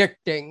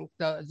predicting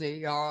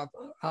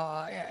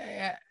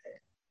the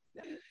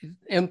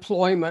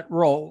employment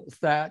roles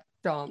that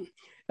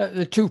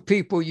the two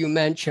people you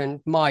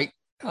mentioned might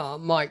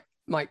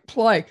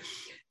play.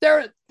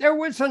 There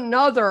was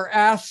another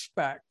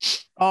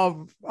aspect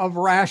of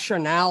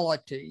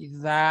rationality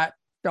that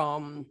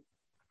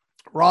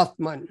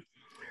Rothman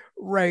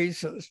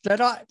raises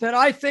that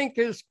I think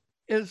is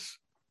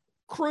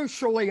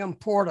crucially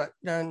important,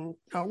 and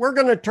we're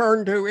going to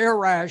turn to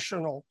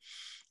irrational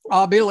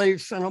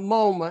beliefs in a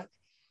moment,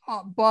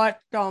 but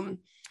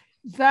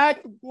that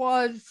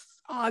was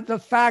the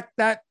fact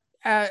that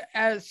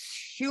as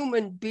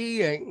human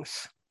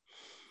beings,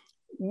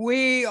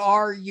 we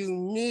are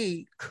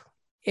unique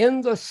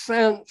in the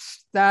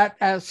sense that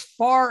as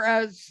far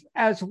as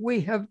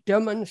we have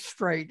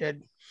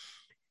demonstrated,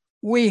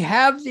 we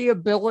have the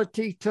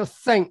ability to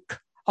think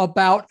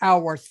about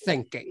our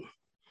thinking.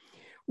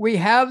 We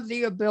have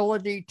the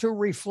ability to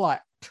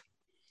reflect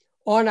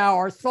on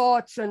our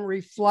thoughts and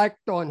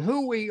reflect on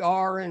who we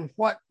are and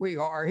what we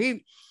are.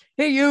 He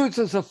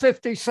uses a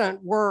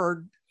 50-cent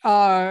word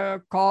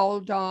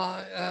called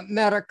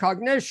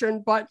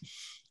metacognition, but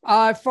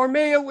for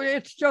me,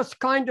 it's just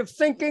kind of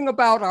thinking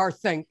about our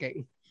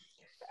thinking.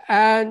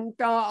 And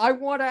I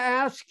want to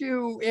ask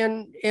you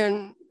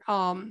in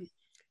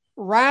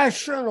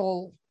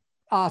rational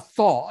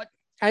thought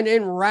and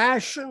in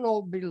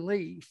rational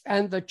belief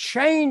and the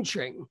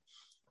changing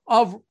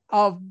of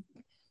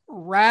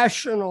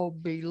rational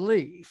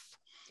belief,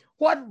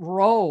 what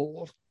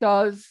role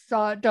does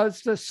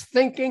this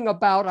thinking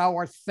about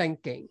our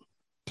thinking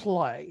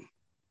play?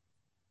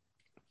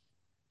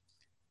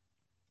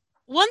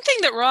 One thing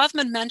that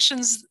Rothman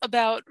mentions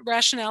about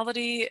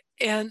rationality,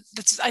 and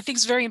that's, I think,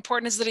 is very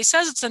important, is that he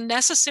says it's a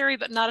necessary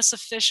but not a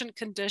sufficient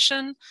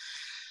condition.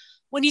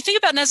 When you think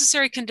about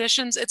necessary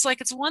conditions, it's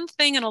like it's one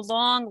thing in a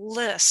long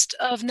list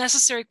of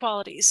necessary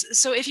qualities.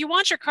 So if you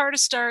want your car to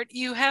start,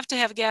 you have to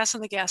have gas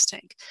in the gas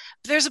tank.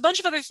 But there's a bunch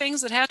of other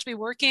things that have to be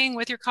working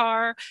with your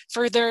car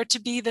for there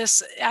to be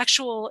this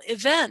actual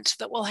event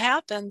that will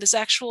happen, this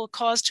actual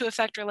cause to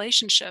effect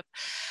relationship.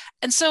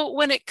 And so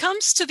when it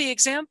comes to the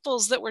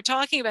examples that we're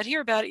talking about here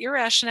about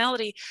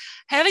irrationality,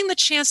 having the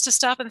chance to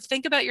stop and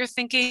think about your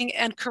thinking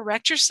and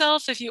correct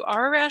yourself if you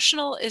are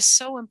irrational is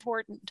so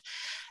important.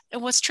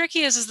 And what's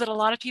tricky is that a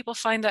lot of people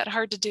find that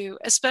hard to do,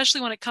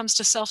 especially when it comes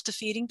to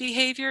self-defeating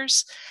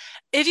behaviors.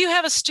 If you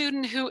have a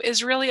student who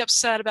is really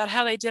upset about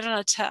how they did on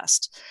a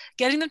test,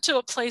 getting them to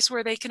a place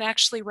where they can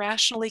actually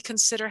rationally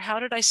consider, how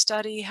did I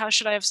study? How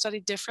should I have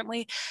studied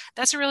differently?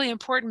 That's a really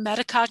important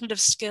metacognitive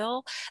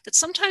skill that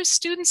sometimes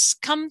students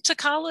come to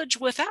college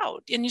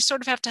without, and you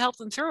sort of have to help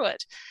them through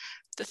it.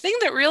 The thing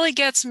that really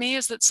gets me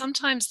is that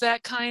sometimes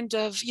that kind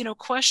of,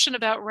 question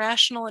about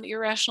rational and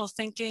irrational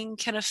thinking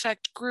can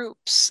affect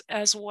groups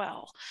as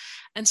well.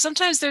 And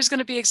sometimes there's going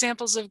to be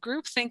examples of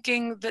group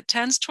thinking that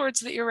tends towards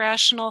the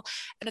irrational,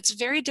 and it's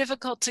very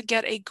difficult to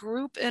get a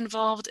group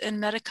involved in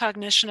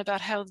metacognition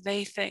about how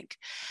they think.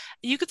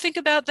 You could think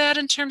about that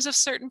in terms of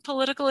certain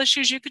political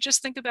issues. You could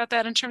just think about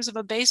that in terms of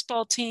a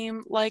baseball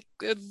team, like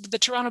the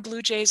Toronto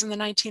Blue Jays in the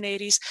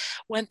 1980s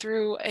went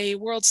through a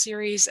World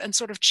Series and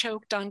sort of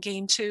choked on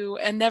game 2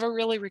 and never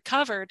really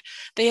recovered.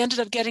 They ended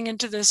up getting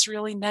into this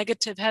really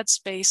negative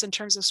headspace in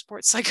terms of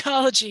sports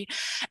psychology.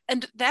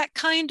 And that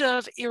kind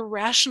of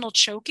irrational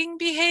choking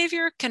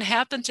behavior can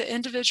happen to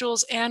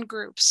individuals and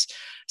groups.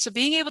 So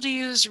being able to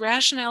use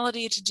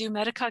rationality to do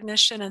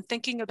metacognition and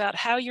thinking about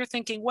how you're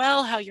thinking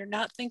well, how you're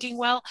not thinking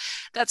well,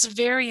 that's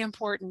very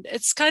important.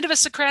 It's kind of a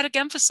Socratic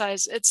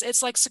emphasis.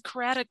 It's like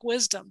Socratic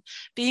wisdom,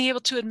 being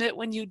able to admit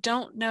when you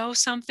don't know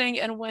something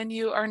and when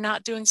you are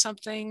not doing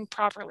something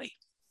properly.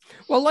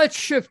 Well, let's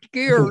shift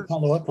gears.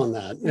 Follow up on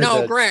that.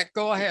 No, Grant,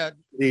 go ahead.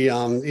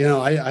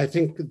 I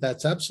think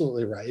that's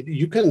absolutely right.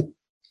 You can.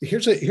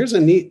 Here's a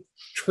neat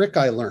trick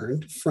I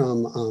learned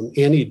from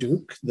Annie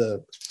Duke,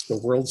 the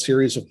World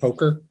Series of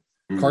Poker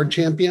card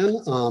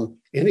champion.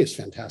 Annie is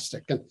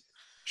fantastic, and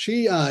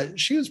she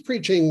was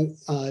preaching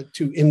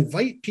to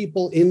invite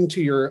people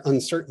into your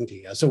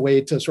uncertainty as a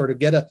way to sort of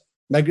get a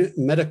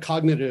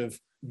metacognitive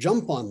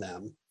jump on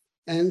them.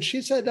 And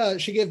she said,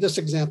 she gave this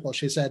example.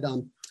 She said,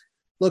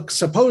 look,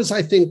 suppose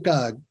I think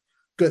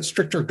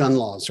stricter gun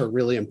laws are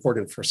really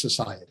important for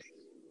society.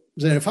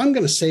 And if I'm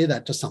going to say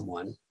that to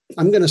someone,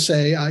 I'm going to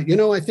say,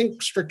 I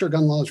think stricter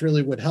gun laws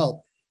really would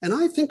help. And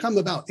I think I'm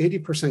about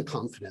 80%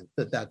 confident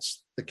that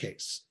that's the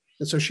case.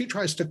 And so she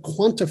tries to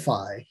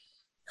quantify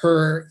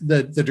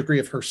the degree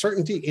of her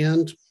certainty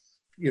and,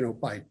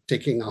 by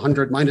taking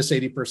 100 minus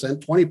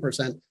 80%,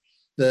 20%,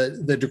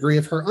 the degree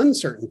of her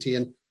uncertainty.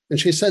 And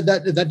she said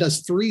that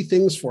does 3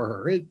 things for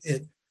her.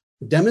 It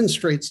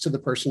demonstrates to the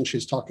person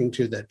she's talking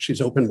to that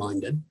she's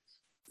open-minded.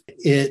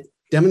 It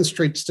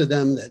demonstrates to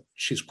them that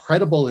she's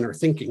credible in her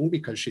thinking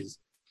because she's,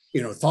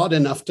 thought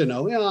enough to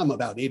know, I'm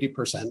about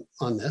 80%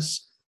 on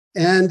this.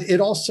 And it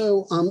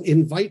also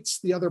invites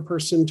the other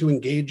person to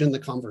engage in the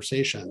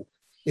conversation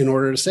in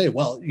order to say,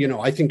 well,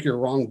 I think you're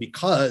wrong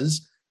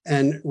because,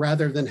 and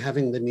rather than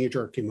having the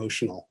knee-jerk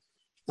emotional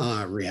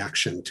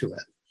reaction to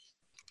it.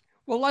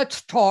 Well,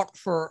 let's talk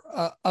for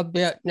a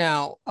bit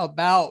now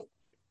about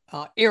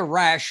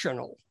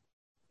irrational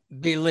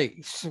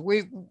beliefs.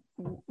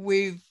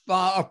 We've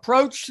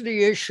approached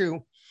the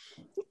issue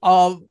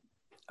of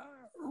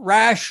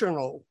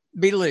rational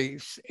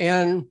beliefs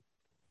in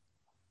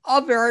a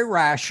very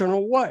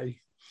rational way,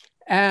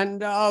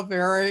 and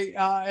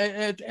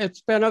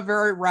it's been a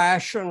very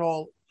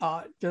rational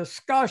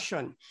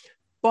discussion.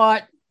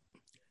 But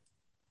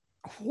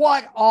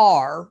what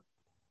are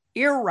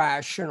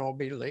irrational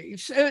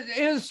beliefs?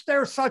 Is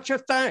there such a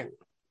thing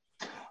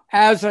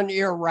as an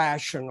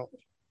irrational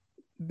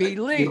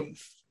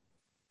belief?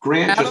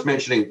 Grant just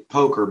mentioning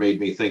poker made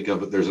me think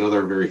of it. There's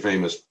another very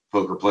famous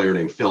poker player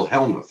named Phil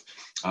Hellmuth,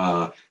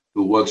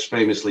 who once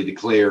famously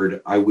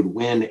declared, I would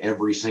win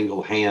every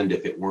single hand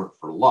if it weren't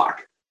for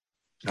luck,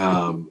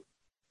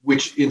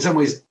 which in some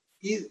ways,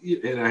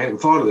 and I hadn't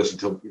thought of this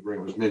until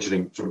Grant was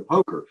mentioning sort of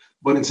poker,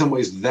 but in some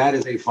ways that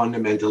is a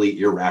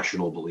fundamentally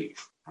irrational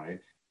belief, right?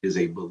 Is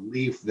a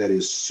belief that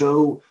is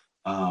so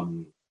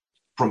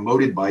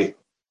promoted by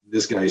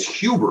this guy's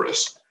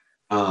hubris,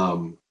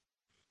 and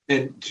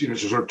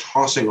sort of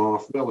tossing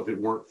off, well, if it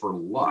weren't for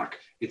luck,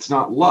 it's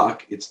not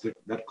luck, it's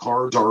that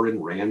cards are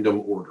in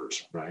random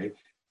orders, right?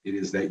 It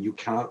is that you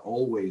cannot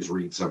always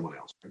read someone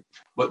else, right?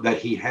 But that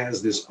he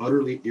has this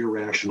utterly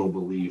irrational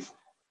belief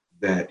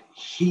that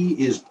he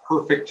is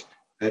perfect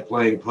at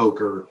playing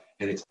poker,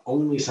 and it's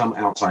only some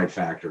outside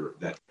factor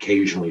that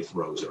occasionally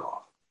throws it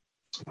off,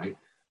 right?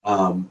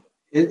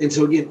 And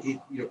so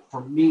again,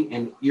 for me,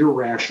 an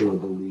irrational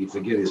belief,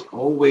 again, is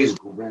always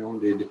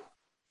grounded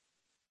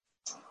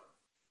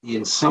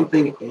in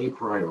something a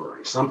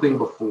priori, something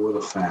before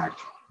the fact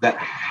that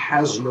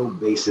has no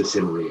basis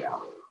in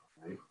reality,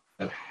 right?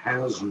 That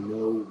has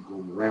no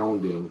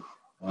grounding,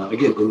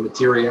 again, in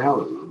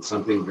materiality, in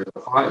something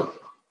verifiable.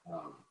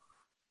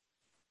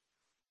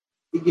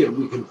 Again,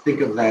 we can think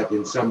of that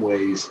in some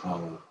ways,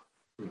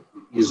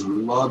 is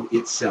love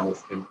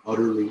itself an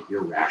utterly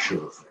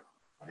irrational thing,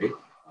 right?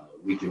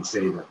 We can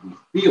say that we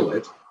feel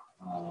it,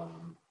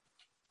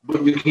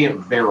 but you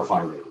can't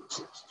verify that it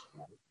exists.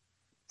 Right?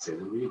 Say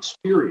that we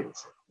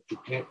experience it,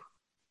 but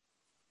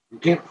you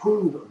can't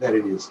prove that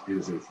it is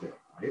a thing,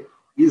 right?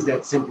 Is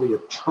that simply a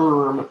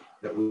term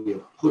that we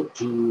have put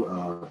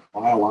to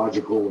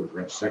biological or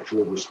perhaps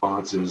sexual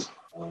responses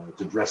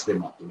to dress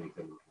them up, to make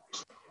them look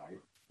nice, right?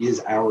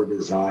 Is our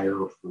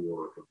desire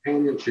for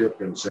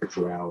companionship and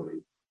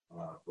sexuality,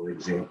 for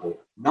example,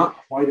 not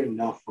quite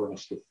enough for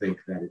us to think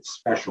that it's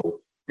special?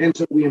 And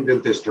so we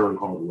invent this term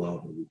called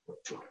love and we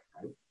put to it,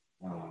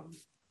 right?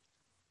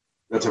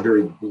 That's a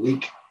very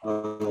bleak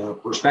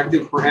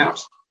perspective,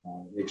 perhaps.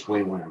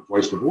 Explain why I'm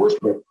twice divorced,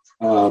 but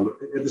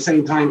at the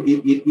same time,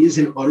 it is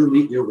an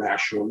utterly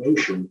irrational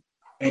notion,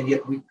 and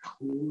yet we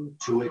cling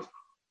to it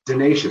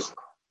tenaciously.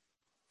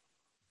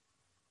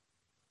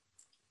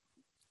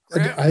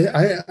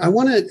 I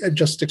want to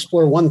just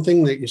explore one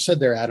thing that you said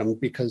there, Adam,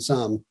 because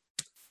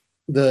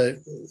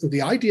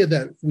the idea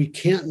that we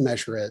can't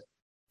measure it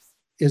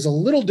is a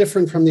little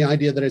different from the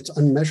idea that it's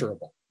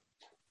unmeasurable.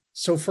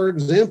 So, for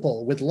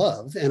example, with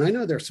love, and I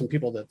know there's some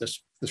people that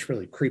this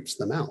really creeps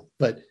them out,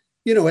 but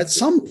at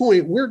some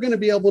point we're going to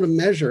be able to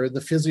measure the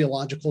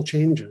physiological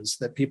changes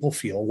that people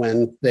feel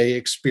when they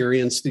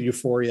experience the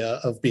euphoria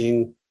of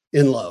being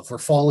in love or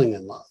falling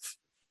in love.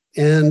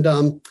 And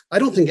I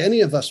don't think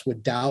any of us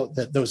would doubt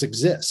that those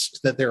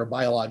exist, that there are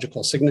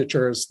biological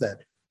signatures,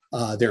 that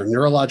there are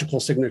neurological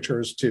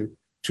signatures to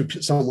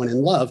someone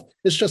in love.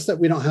 It's just that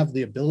we don't have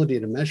the ability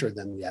to measure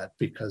them yet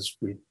because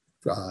we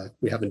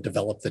haven't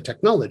developed the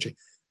technology.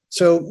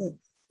 So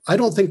I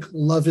don't think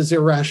love is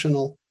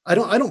irrational. I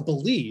don't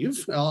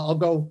believe, I'll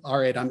go, all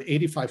right, I'm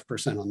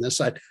 85% on this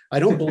side. I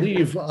don't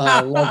believe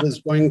love is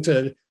going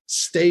to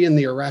stay in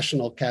the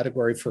irrational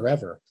category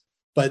forever.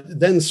 But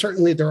then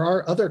certainly there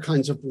are other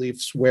kinds of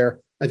beliefs where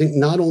I think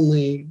not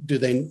only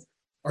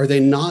are they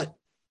not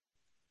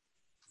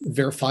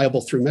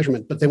verifiable through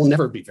measurement, but they will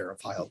never be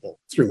verifiable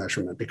through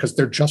measurement because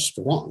they're just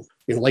wrong,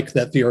 like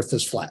that the earth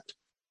is flat.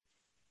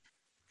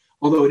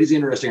 Although it is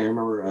interesting, I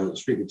remember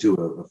speaking to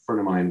a friend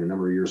of mine a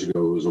number of years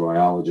ago who was a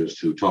biologist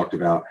who talked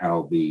about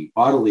how the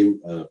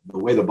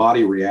way the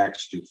body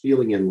reacts to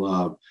feeling in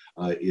love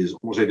is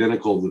almost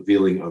identical to the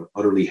feeling of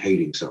utterly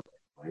hating something.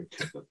 Right?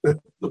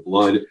 The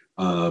blood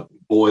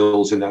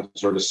boils in that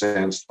sort of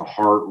sense. The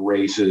heart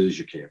races.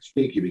 You can't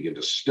speak. You begin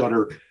to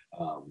stutter.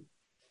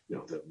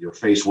 Your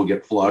face will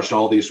get flushed.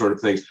 All these sort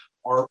of things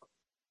are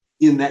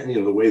in that.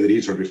 The way that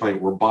he sort of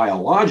explained, we're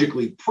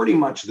biologically pretty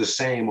much the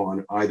same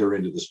on either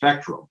end of the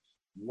spectrum.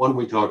 One,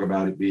 we talk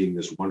about it being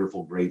this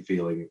wonderful, great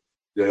feeling.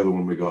 The other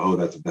one, we go, oh,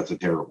 that's a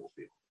terrible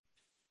feeling.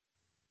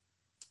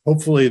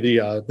 Hopefully,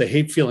 the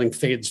hate feeling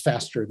fades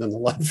faster than the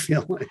love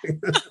feeling.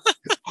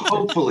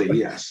 Hopefully,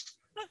 yes.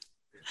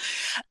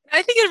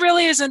 I think it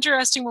really is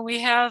interesting when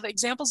we have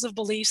examples of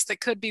beliefs that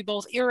could be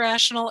both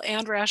irrational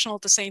and rational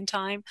at the same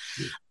time.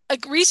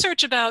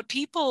 Research about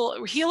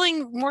people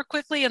healing more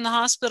quickly in the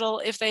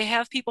hospital if they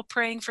have people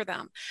praying for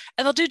them.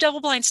 And they'll do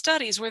double-blind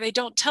studies where they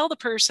don't tell the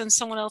person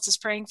someone else is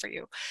praying for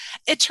you.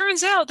 It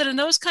turns out that in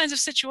those kinds of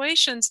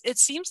situations, it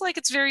seems like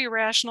it's very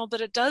irrational,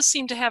 but it does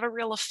seem to have a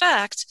real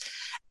effect.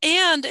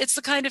 And it's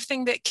the kind of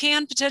thing that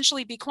can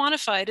potentially be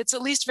quantified. It's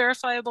at least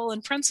verifiable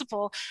in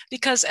principle,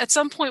 because at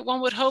some point one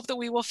would hope that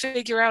we will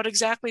figure out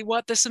exactly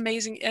what this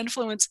amazing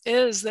influence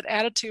is that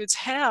attitudes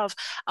have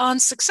on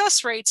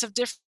success rates of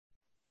different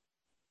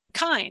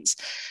kinds.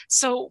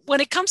 So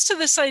when it comes to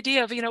this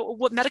idea of,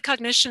 what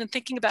metacognition and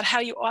thinking about how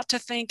you ought to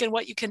think and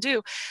what you can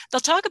do, they'll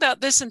talk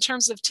about this in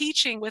terms of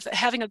teaching with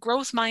having a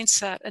growth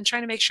mindset and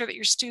trying to make sure that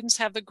your students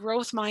have the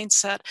growth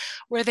mindset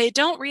where they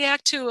don't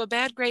react to a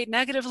bad grade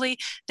negatively.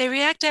 They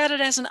react at it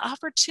as an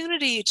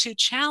opportunity to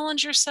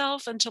challenge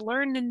yourself and to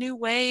learn in new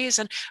ways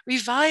and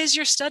revise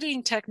your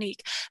studying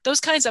technique. Those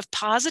kinds of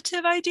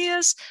positive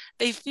ideas,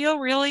 they feel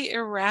really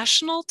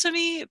irrational to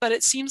me, but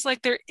it seems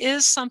like there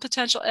is some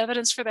potential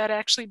evidence for that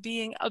actually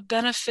being a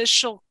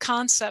beneficial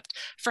concept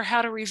for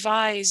how to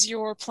revise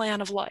your plan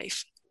of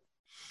life.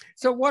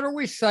 So what are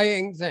we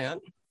saying then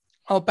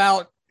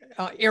about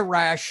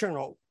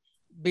irrational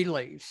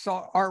beliefs?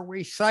 So are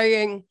we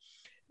saying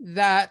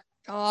that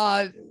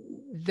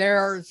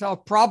there's a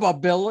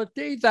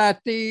probability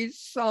that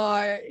these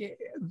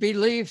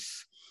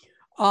beliefs,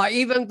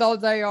 even though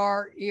they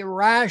are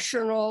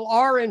irrational,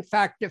 are in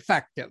fact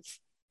effective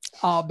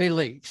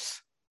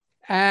beliefs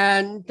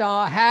and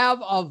have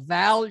a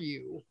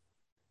value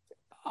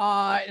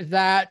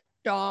that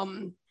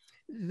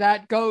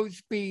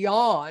goes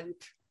beyond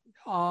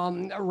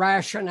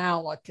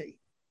rationality?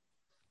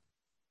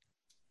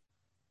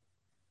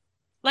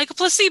 Like a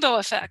placebo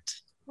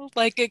effect.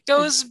 Like it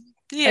goes,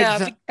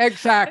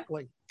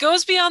 exactly.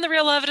 Goes beyond the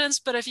real evidence,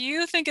 but if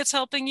you think it's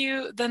helping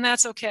you, then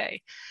that's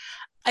okay.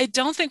 I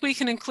don't think we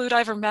can include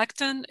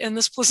ivermectin in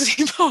this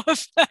placebo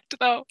effect,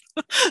 though.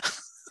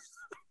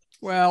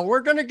 Well, we're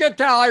going to get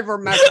to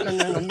ivermectin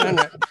in a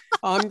minute.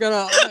 I'm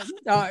gonna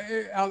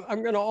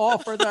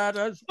offer that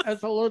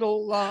as a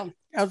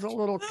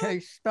little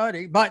case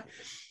study. But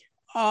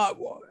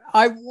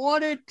I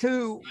wanted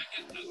to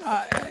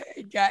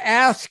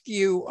ask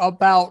you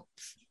about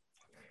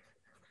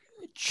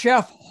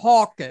Jeff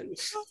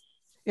Hawkins.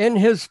 In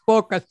his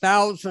book,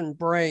 1,000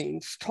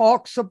 Brains,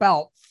 talks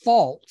about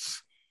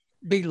false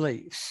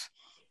beliefs.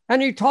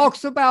 And he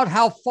talks about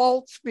how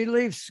false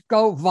beliefs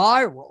go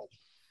viral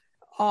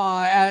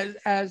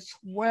as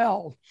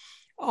well.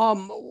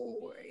 um,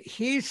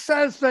 he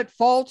says that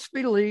false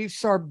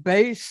beliefs are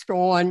based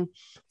on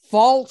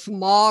false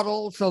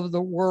models of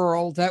the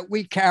world that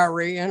we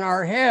carry in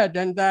our head,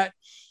 and that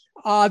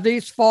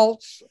these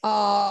false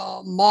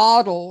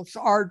models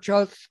are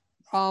just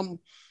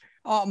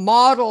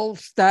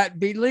models that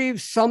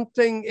believe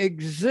something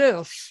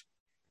exists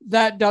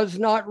that does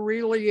not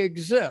really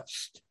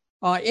exist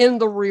in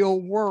the real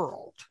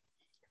world.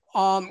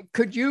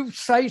 Could you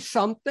say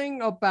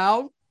something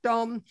about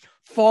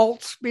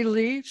false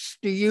beliefs?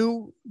 Do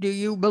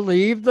you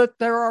believe that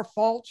there are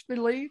false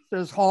beliefs?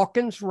 Is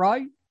Hawkins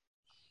right?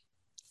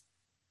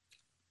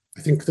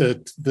 I think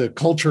that the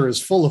culture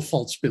is full of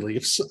false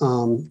beliefs,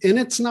 and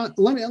it's not.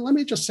 Let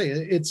me just say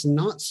it's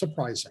not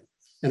surprising.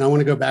 And I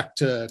want to go back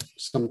to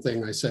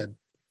something I said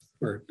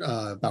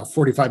about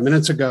 45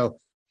 minutes ago.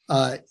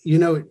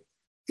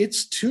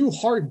 It's too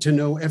hard to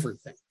know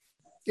everything.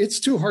 It's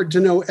too hard to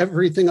know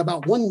everything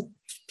about one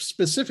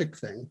specific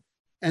thing,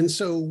 and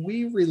so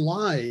we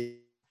rely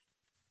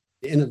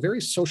in a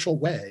very social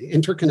way,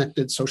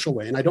 interconnected social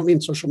way. And I don't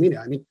mean social media.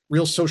 I mean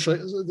real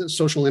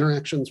social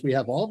interactions we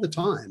have all the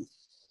time,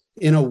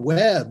 in a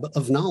web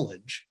of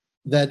knowledge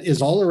that is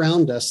all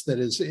around us, that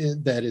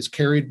is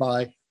carried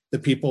by the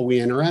people we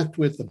interact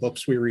with, the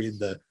books we read,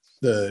 the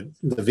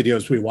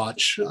videos we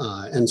watch,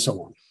 and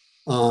so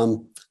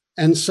on.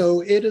 And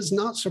so it is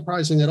not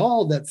surprising at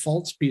all that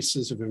false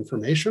pieces of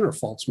information or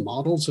false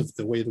models of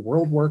the way the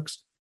world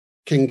works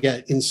can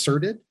get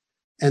inserted,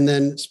 and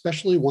then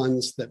especially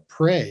ones that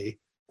prey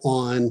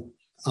on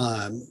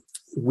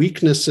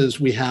weaknesses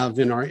we have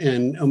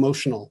in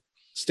emotional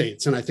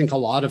states. And I think a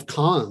lot of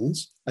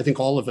cons, I think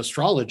all of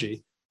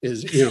astrology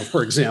is,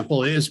 for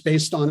example, is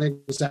based on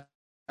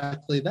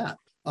exactly that.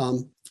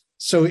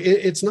 So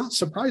it's not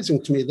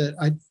surprising to me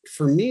that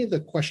for me, the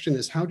question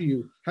is, how do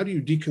you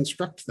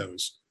deconstruct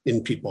those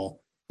in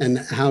people? And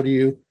how do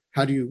you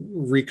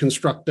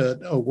reconstruct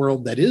a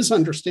world that is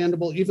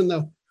understandable, even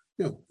though,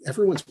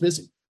 everyone's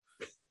busy?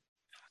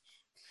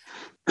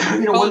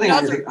 One thing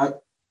I think,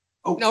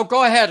 no,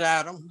 go ahead,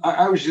 Adam.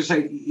 I was just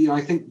saying,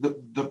 I think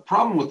the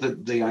problem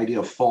with the idea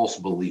of false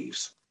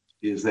beliefs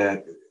is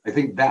that I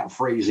think that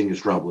phrasing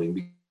is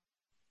troubling,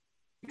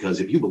 because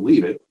if you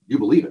believe it, you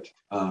believe it.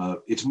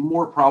 It's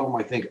more a problem,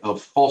 I think,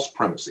 of false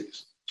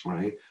premises,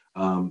 right?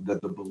 That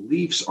the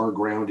beliefs are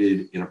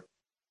grounded in a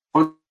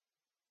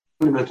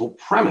fundamental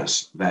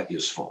premise that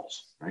is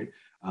false, right?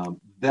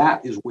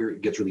 That is where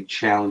it gets really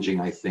challenging,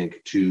 I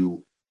think,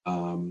 to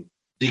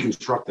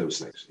deconstruct those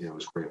things,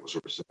 as Grant was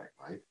sort of saying,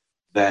 right?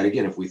 That,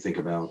 again, if we think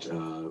about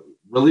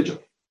religion,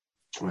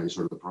 right,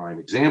 sort of the prime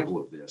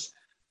example of this,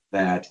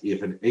 that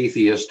if an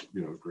atheist,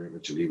 Grant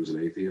mentioned he was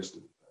an atheist,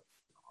 and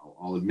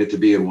I'll admit to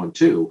being one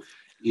too,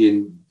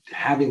 in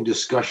having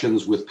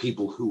discussions with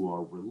people who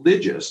are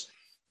religious,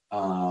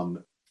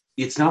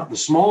 it's not the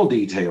small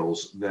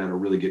details that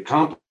really get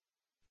complicated.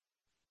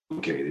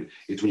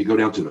 It's when you go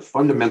down to the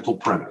fundamental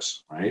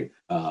premise, right?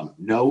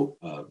 No,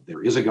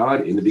 there is a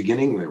God. In the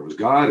beginning, there was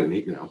God, and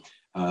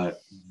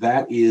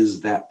that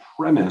is that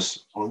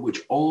premise on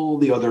which all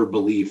the other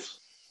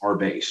beliefs are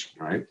based,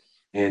 right?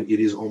 And it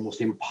is almost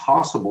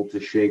impossible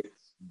to shake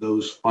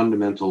those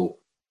fundamental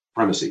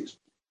premises.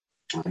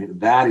 Right?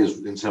 That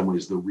is, in some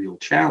ways, the real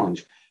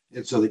challenge.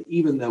 And so that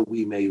even though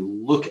we may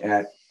look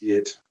at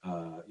it,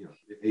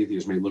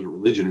 atheists may look at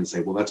religion and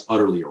say, well, that's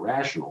utterly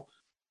irrational.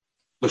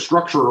 The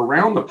structure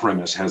around the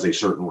premise has a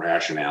certain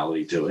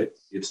rationality to it.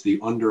 It's the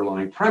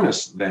underlying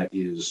premise that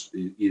is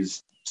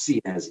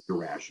seen as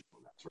irrational.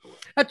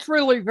 That's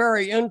really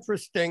very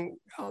interesting,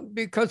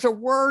 because a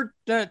word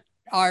that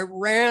I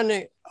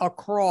ran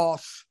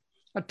across,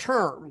 a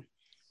term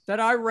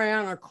that I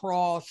ran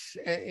across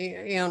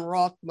in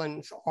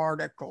Rothman's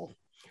article,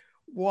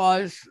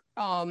 was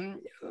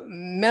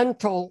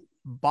mental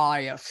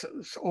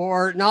biases,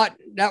 or not,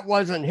 that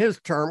wasn't his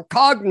term,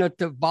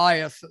 cognitive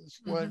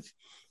biases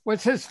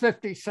was his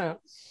 50-cent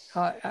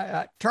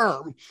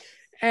term.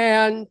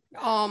 And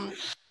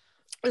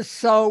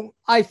so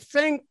I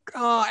think,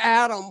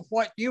 Adam,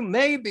 what you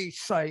may be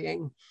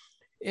saying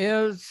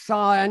is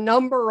a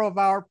number of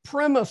our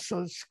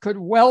premises could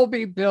well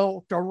be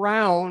built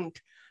around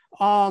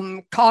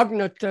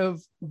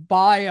cognitive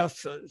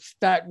biases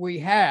that we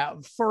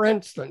have. For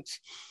instance,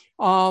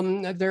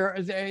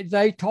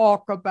 they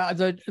talk about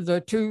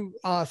the two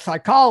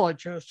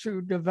psychologists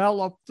who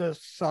developed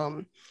this,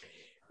 who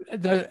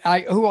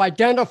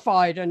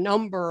identified a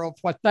number of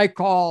what they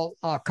call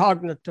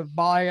cognitive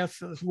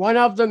biases. One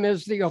of them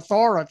is the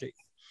authority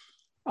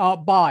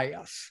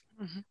bias.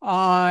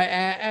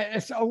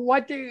 So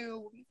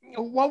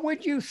what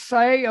would you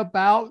say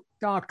about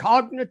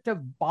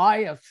cognitive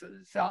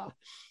biases?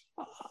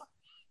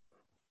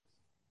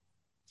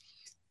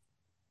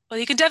 Well,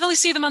 you can definitely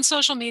see them on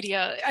social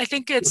media. I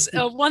think it's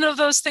one of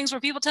those things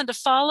where people tend to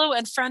follow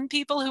and friend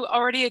people who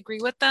already agree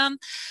with them.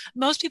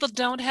 Most people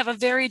don't have a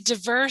very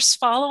diverse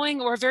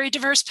following or a very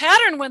diverse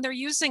pattern when they're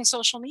using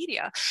social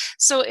media.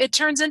 So it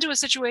turns into a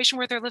situation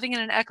where they're living in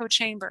an echo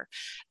chamber.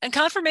 And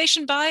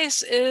confirmation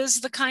bias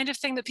is the kind of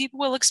thing that people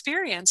will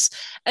experience.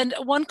 And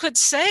one could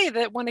say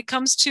that when it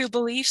comes to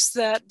beliefs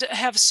that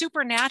have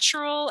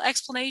supernatural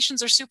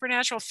explanations or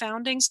supernatural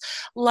foundings,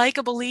 like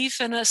a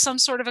belief in some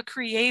sort of a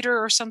creator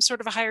or some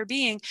sort of a higher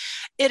being,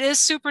 it is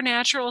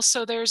supernatural.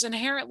 So there's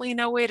inherently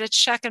no way to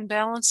check and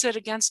balance it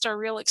against our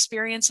real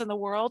experience in the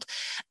world.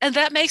 And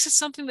that makes it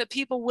something that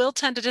people will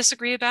tend to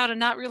disagree about and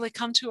not really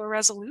come to a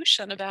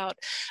resolution about.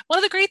 One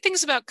of the great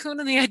things about Kuhn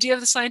and the idea of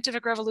the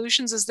scientific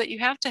revolutions is that you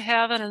have to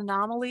have an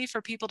anomaly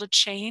for people to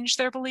change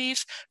their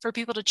belief, for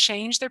people to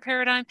change their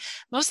paradigm.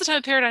 Most of the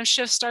time, paradigm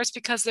shift starts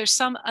because there's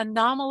some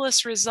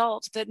anomalous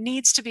result that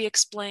needs to be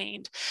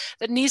explained,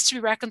 that needs to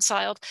be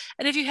reconciled.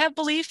 And if you have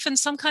belief in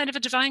some kind of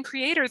a divine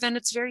creator, then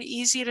it's very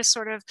easy to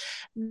sort of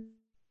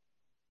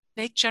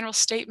make general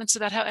statements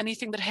about how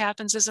anything that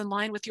happens is in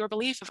line with your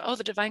belief of, oh,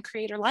 the divine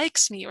creator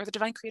likes me or the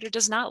divine creator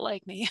does not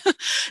like me.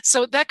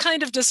 So that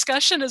kind of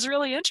discussion is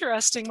really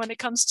interesting when it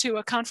comes to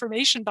a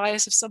confirmation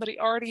bias if somebody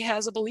already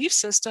has a belief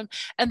system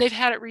and they've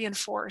had it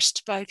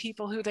reinforced by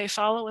people who they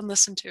follow and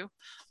listen to.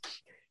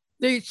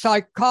 The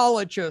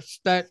psychologists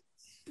that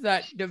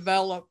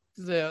develop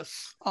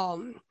this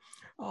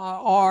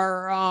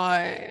are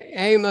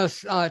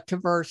Amos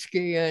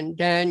Tversky and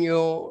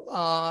Daniel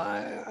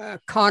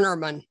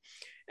Kahneman.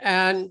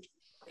 And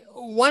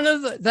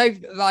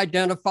they've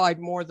identified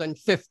more than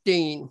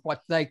 15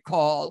 what they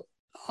call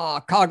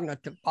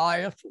cognitive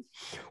biases.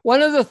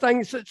 One of the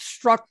things that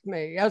struck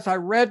me as I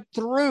read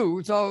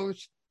through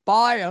those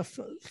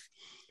biases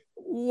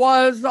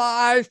was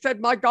I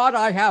said, my God,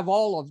 I have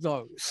all of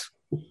those.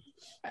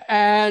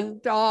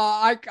 And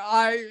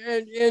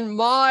in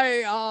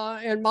my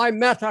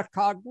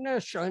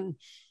metacognition,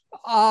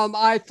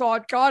 I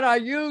thought, God, I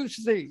use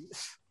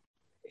these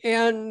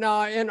in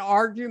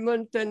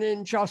argument and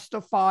in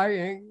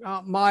justifying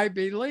my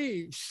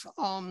beliefs.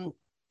 Let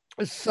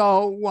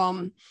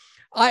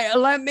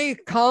me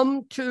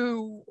come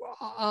to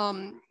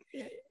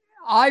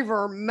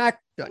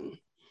ivermectin,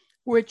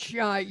 which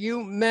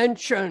you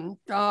mentioned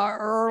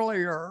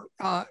earlier,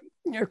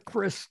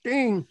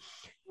 Christine.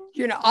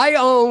 You know, I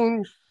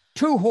own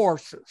 2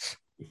 horses,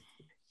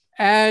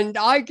 and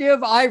I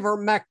give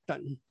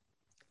ivermectin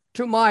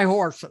to my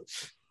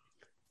horses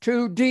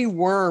to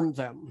deworm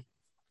them.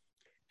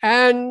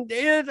 And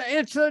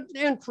it's an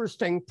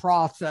interesting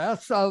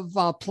process of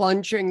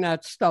plunging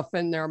that stuff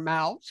in their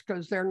mouths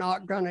because they're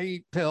not going to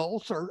eat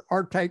pills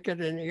or take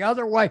it any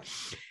other way.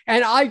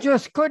 And I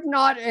just could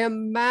not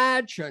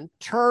imagine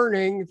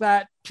turning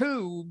that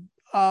tube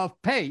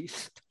of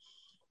paste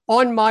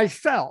on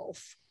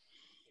myself.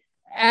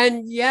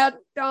 And yet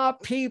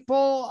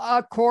people,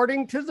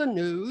 according to the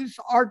news,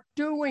 are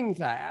doing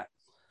that.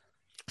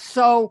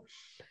 So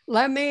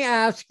let me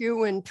ask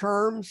you in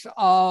terms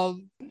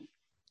of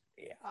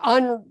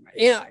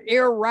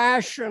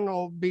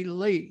irrational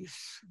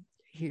beliefs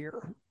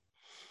here.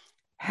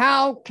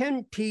 How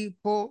can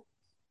people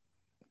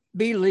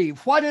believe?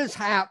 What is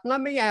happening? Let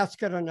me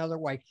ask it another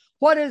way.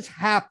 What is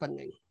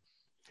happening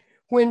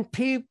when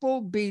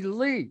people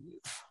believe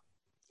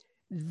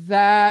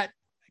that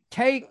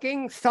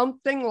taking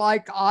something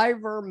like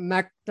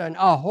ivermectin,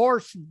 a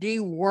horse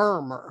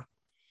dewormer,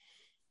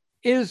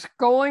 is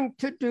going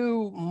to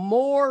do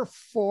more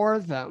for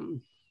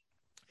them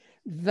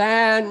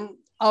than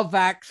a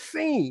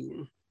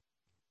vaccine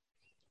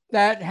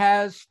that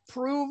has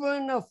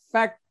proven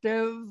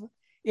effective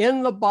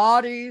in the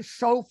bodies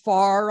so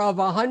far of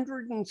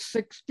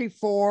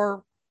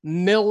 164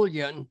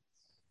 million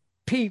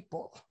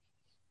people?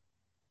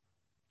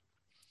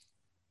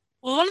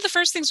 Well, one of the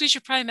first things we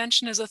should probably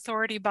mention is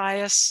authority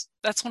bias.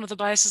 That's one of the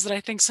biases that I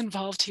think is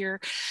involved here.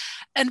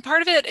 And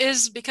part of it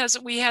is because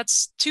we had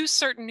 2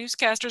 certain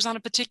newscasters on a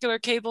particular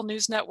cable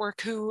news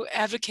network who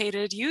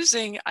advocated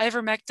using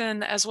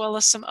ivermectin as well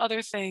as some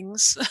other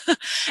things.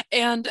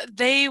 And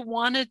they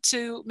wanted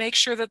to make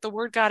sure that the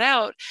word got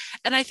out.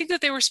 And I think that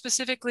they were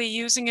specifically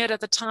using it at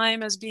the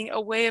time as being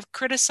a way of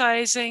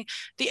criticizing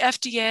the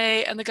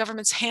FDA and the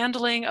government's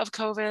handling of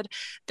COVID.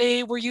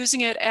 They were using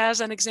it as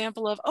an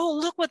example of, oh,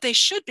 look what they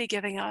should be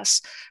giving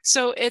us.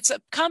 So it's a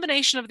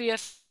combination of the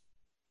authority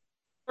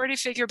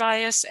figure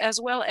bias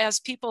as well as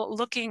people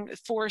looking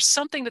for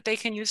something that they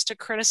can use to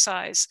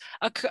criticize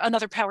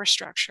another power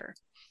structure.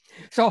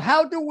 So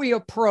how do we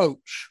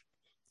approach,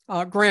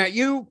 Grant,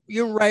 you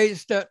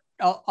raised it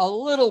a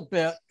little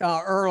bit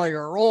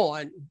earlier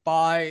on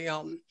by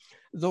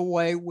the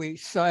way we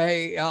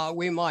say,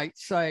 we might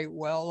say,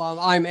 well,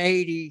 I'm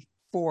 84%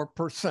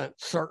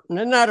 certain,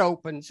 and that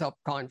opens up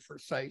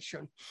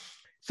conversation.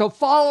 So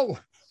following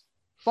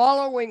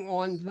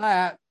on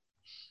that,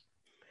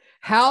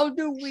 how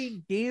do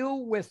we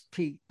deal with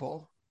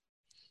people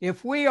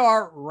if we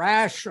are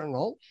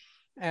rational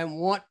and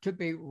want to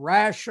be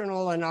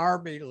rational in our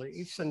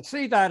beliefs and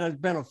see that as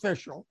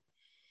beneficial?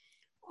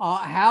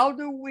 How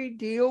do we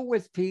deal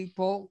with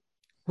people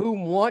who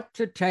want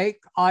to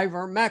take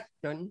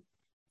ivermectin,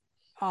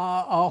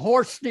 a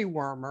horse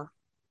dewormer,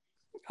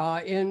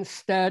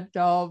 instead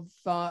of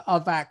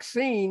a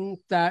vaccine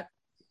that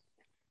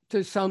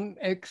to some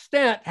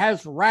extent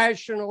has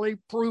rationally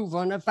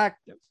proven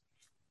effective?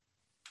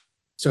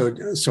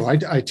 So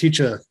I teach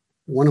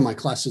one of my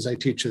classes I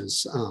teach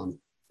is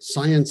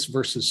science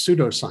versus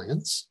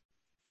pseudoscience.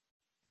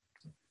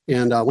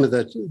 And one of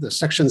the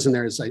sections in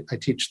there is I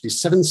teach the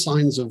 7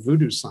 signs of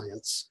voodoo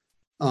science,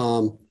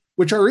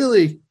 which are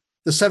really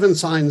the 7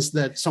 signs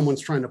that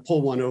someone's trying to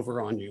pull one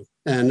over on you.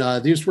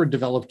 And these were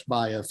developed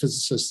by a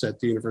physicist at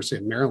the University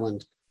of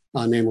Maryland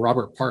named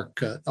Robert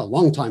Park a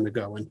long time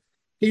ago. And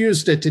he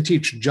used it to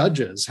teach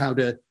judges how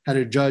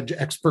to judge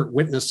expert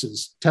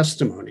witnesses'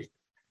 testimony.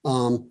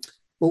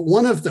 But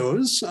one of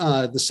those,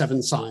 the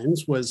 7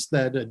 signs, was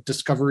that a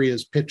discovery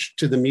is pitched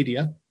to the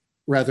media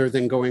rather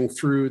than going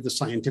through the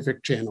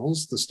scientific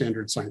channels, the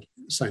standard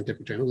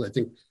scientific channels. I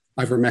think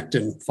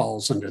ivermectin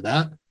falls under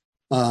that.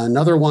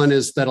 Another one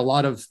is that a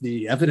lot of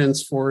the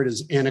evidence for it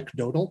is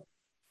anecdotal.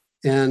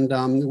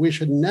 And we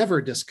should never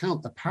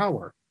discount the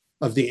power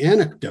of the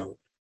anecdote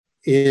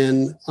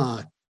in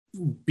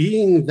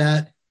being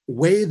that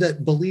way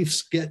that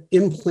beliefs get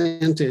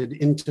implanted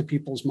into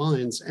people's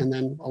minds and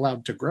then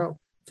allowed to grow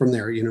from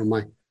there. You know,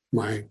 my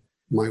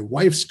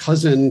wife's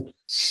cousin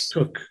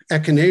took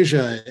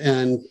echinacea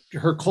and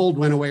her cold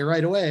went away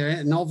right away.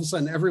 And all of a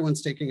sudden,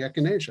 everyone's taking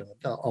echinacea.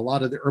 A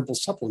lot of the herbal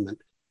supplement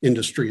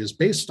industry is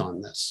based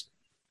on this.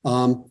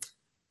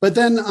 But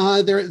then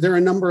there are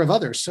a number of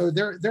others. So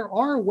there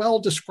are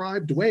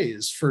well-described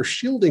ways for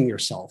shielding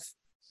yourself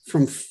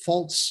from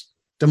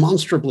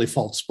demonstrably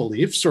false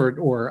beliefs or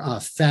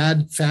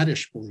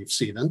faddish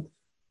beliefs even.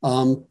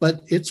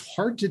 But it's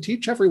hard to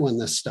teach everyone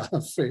this stuff.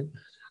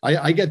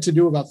 I get to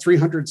do about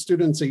 300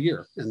 students a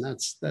year, and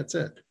that's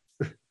it.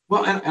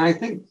 Well, and I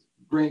think,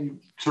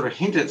 Greg, sort of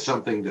hint at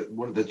something that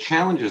one of the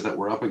challenges that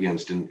we're up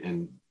against,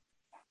 and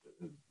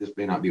this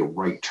may not be a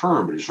right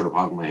term, but it's sort of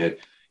popped in my head,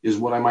 is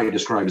what I might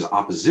describe as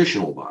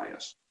oppositional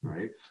bias,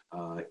 right?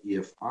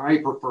 If I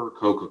prefer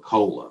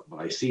Coca-Cola, but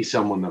I see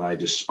someone that I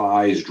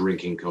despise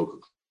drinking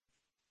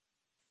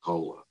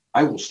Coca-Cola,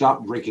 I will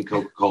stop drinking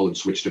Coca-Cola and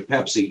switch to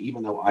Pepsi,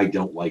 even though I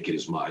don't like it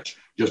as much,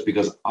 just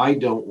because I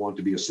don't want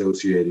to be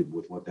associated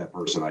with what that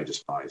person I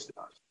despise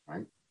does,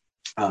 right?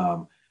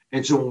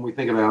 And so when we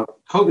think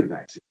about COVID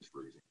vaccines,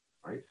 for example,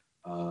 right,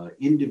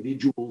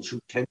 individuals who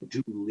tend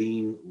to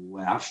lean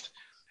left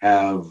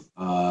have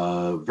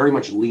very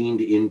much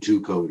leaned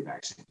into COVID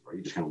vaccines, right?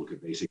 You just kind of look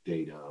at basic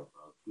data of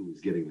who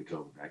is getting the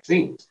COVID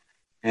vaccines.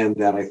 And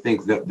that I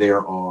think that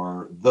there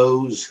are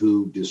those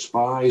who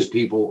despise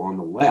people on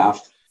the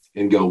left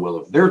and go, well,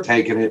 if they're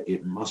taking it,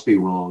 it must be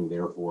wrong.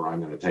 Therefore, I'm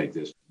going to take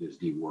this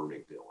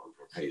deworming pill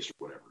or paste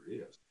or whatever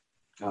it is.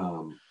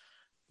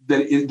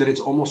 That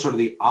it's almost sort of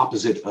the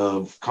opposite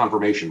of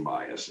confirmation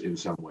bias in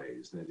some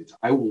ways. That it's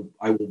I will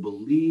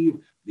believe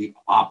the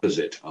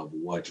opposite of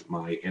what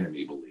my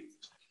enemy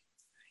believes.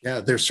 Yeah,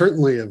 there's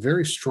certainly a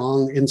very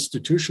strong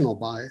institutional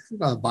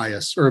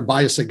bias or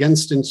bias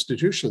against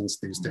institutions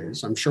these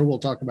days. I'm sure we'll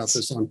talk about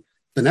this on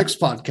the next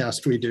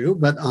podcast we do,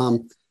 but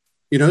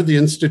you know, the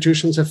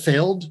institutions have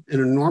failed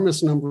an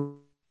enormous number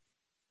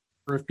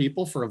of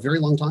people for a very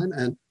long time,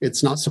 and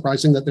it's not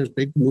surprising that there's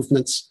big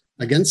movements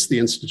against the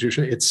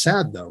institution. It's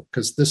sad though,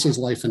 because this is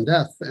life and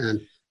death, and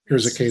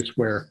here's a case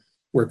where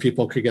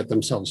people could get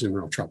themselves in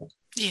real trouble.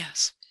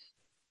 Yes.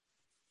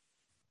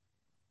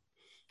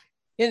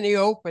 In the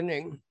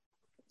opening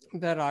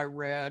that I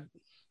read,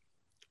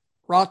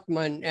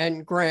 Rothman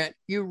and Grant,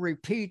 you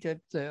repeated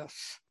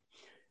this.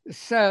 It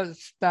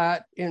says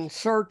that in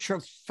search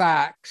of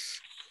facts,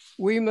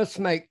 we must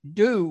make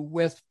do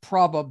with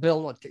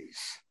probabilities.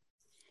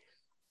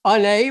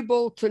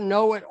 Unable to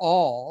know it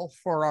all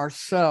for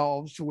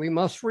ourselves, we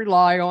must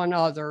rely on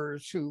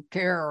others who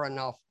care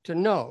enough to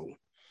know.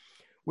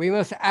 We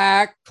must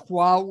act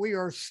while we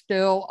are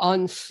still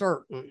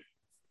uncertain.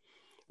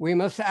 We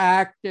must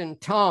act in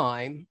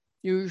time,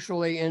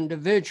 usually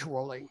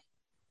individually,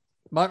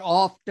 but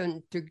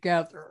often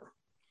together.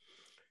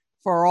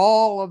 For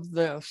all of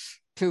this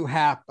to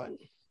happen,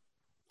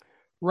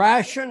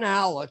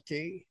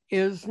 rationality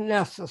is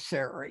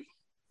necessary,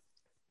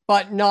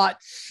 but not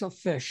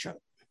sufficient.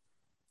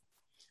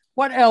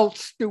 What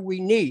else do we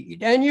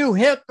need? And you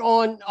hit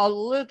on a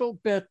little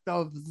bit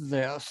of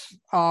this.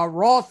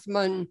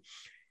 Rothman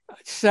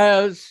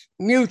says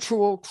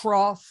mutual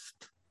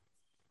trust,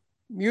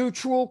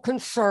 mutual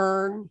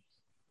concern,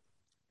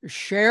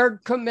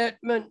 shared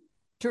commitment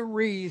to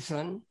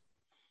reason,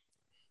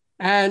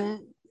 and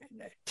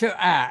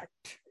to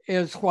act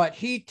is what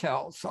he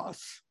tells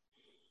us.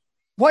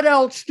 What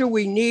else do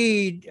we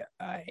need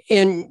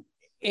in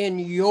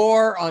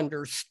your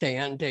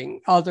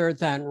understanding other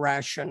than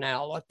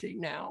rationality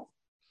now?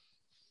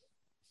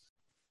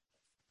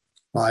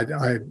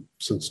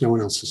 Since no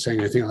one else is saying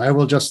anything, I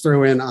will just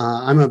throw in,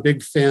 I'm a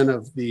big fan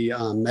of the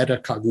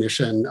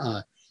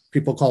metacognition.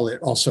 People call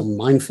it also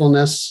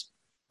mindfulness,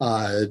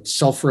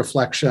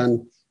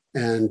 self-reflection,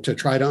 and to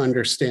try to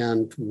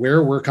understand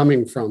where we're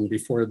coming from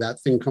before that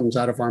thing comes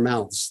out of our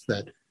mouths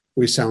that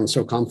we sound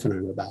so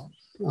confident about.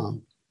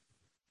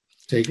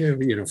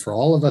 For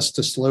all of us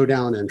to slow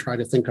down and try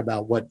to think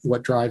about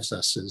what drives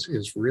us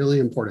is really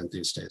important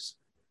these days.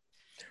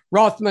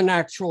 Rothman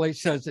actually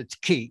says it's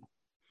key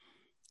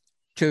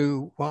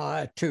to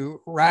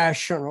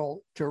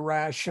rational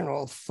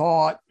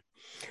thought.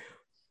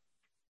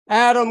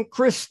 Adam,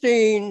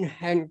 Christine,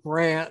 and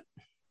Grant,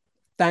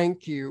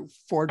 thank you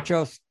for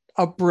just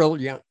a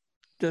brilliant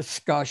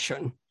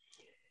discussion.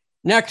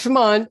 Next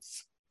month,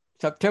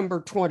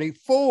 September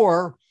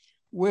 24,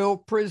 we'll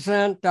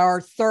present our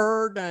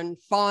third and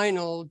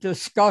final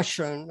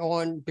discussion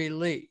on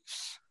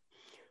beliefs.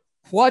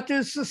 What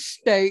is the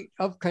state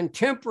of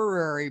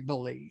contemporary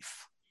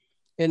belief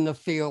in the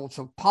fields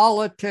of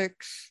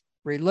politics,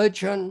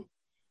 religion,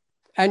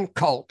 and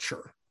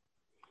culture?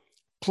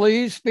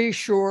 Please be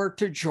sure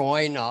to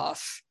join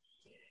us.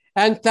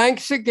 And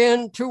thanks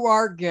again to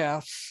our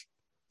guests,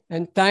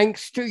 and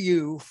thanks to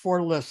you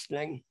for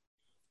listening.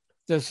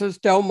 This is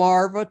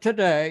Delmarva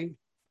Today.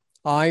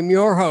 I'm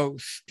your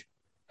host,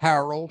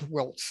 Harold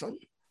Wilson.